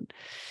compassion.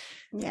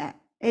 Yeah.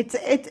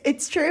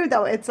 It's true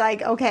though. It's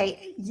like,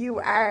 okay,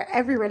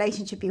 every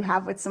relationship you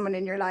have with someone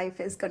in your life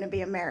is going to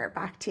be a mirror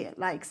back to you.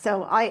 Like,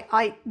 so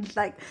I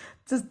like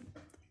just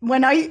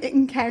when I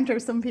encounter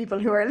some people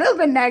who are a little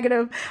bit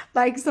negative,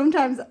 like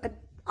sometimes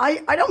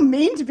I don't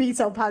mean to be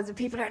so positive.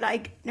 People are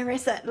like,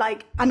 Narissa,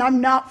 like, and I'm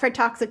not for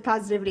toxic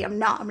positivity. I'm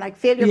not. I'm like,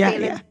 feel your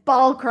feelings,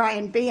 bawl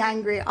crying, be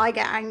angry. I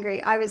get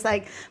angry. I was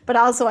like, but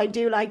also I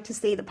do like to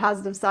see the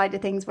positive side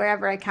of things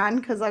wherever I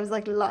can, because I was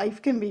like,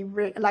 life can be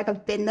like,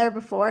 I've been there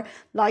before.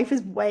 Life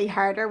is way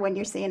harder when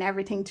you're seeing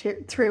everything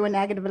through a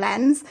negative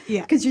lens,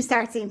 because you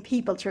start seeing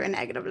people through a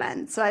negative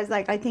lens. So I was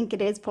like, I think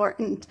it is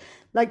important.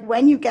 Like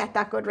when you get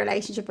that good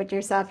relationship with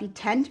yourself, you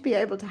tend to be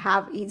able to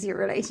have easier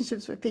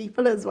relationships with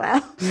people as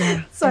well.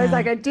 So I was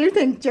like, I do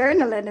think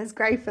journaling is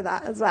great for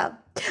that as well.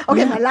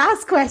 Okay, my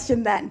last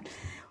question then.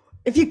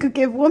 If you could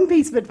give one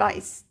piece of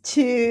advice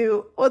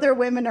to other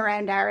women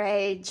around our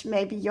age,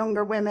 maybe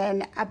younger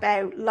women,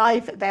 about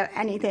life, about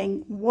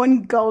anything,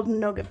 one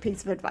golden nugget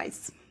piece of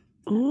advice.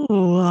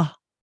 Ooh.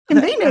 It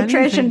can be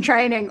nutrition,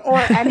 training, or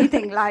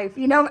anything life.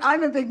 You know,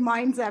 I'm a big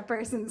mindset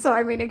person, so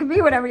I mean, it can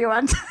be whatever you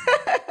want.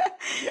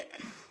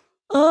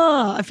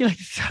 I feel like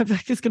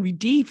this is going to be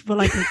deep, but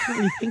like I can't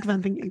really think of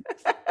anything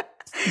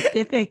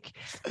specific.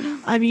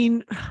 I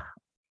mean,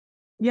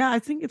 I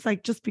think it's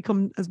like just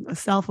become as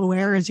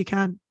self-aware as you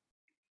can.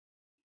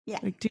 Yeah.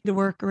 Like do the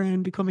work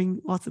around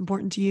becoming what's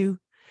important to you,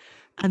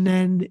 and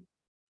then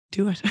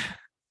do it.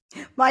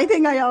 My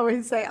thing I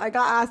always say, I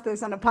got asked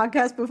this on a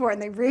podcast before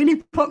and they really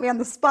put me on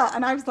the spot,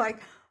 and I was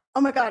like,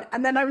 oh my God.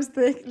 And then I was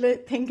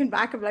thinking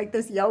back of like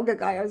this yoga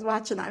guy I was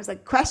watching. I was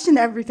like, question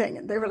everything.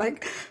 And they were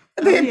like,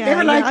 they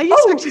were like, I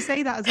used to actually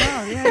say that as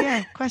well.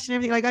 Yeah. Question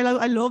everything. Like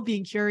I love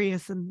being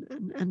curious,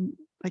 and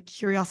like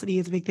curiosity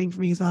is a big thing for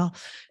me as well.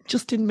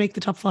 Just didn't make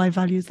the top 5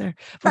 values there,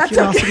 but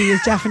curiosity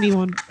is definitely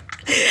one.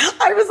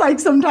 I was like,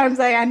 sometimes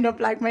I end up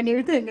like, my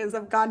new thing is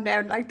I've gone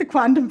down like the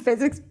quantum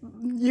physics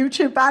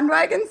YouTube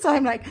bandwagon. So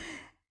I'm like,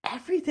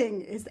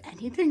 everything, is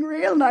anything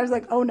real? And I was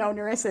like, oh no,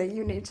 Narissa,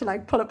 you need to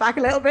like pull it back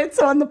a little bit.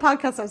 So on the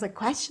podcast, I was like,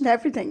 question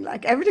everything.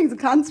 Like everything's a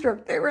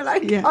construct. They were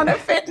like, on a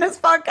fitness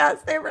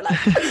podcast, they were like,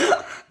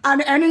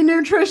 and any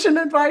nutrition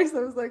advice, I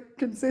was like,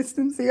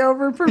 consistency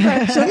over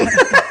perfection.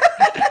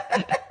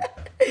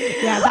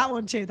 Yeah, that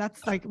one too.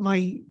 That's like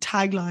my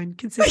tagline,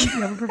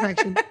 consistency over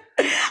perfection.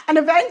 And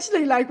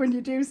eventually, like when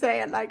you do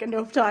say it like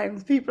enough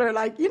times, people are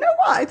like, you know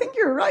what? I think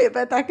you're right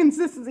about that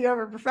consistency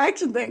over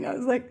perfection thing. I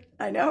was like,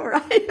 I know,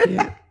 right?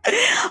 Yeah.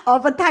 Oh,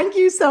 but thank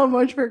you so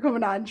much for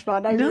coming on,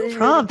 Siobhan. No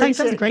problem. Thanks.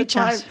 That was a great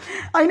chat.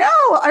 I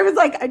know. I was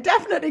like, I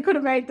definitely could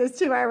have made this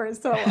 2 hours.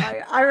 So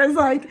I was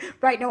like,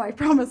 right, no, I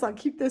promise I'll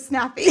keep this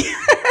snappy.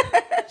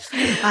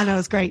 I know,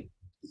 it's great.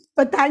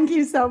 But thank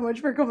you so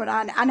much for coming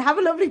on, and have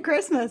a lovely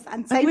Christmas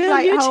and safe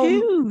flight you home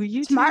too.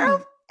 You tomorrow.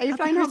 Too. Are you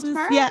flying home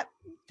tomorrow? Yeah,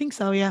 I think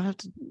so. Yeah,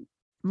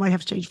 might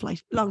have to change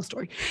flight. Long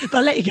story, but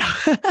I'll let you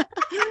go.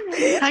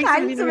 Thanks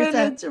a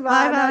minute, Siobhan.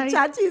 I'll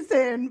chat to you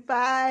soon.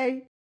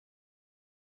 Bye.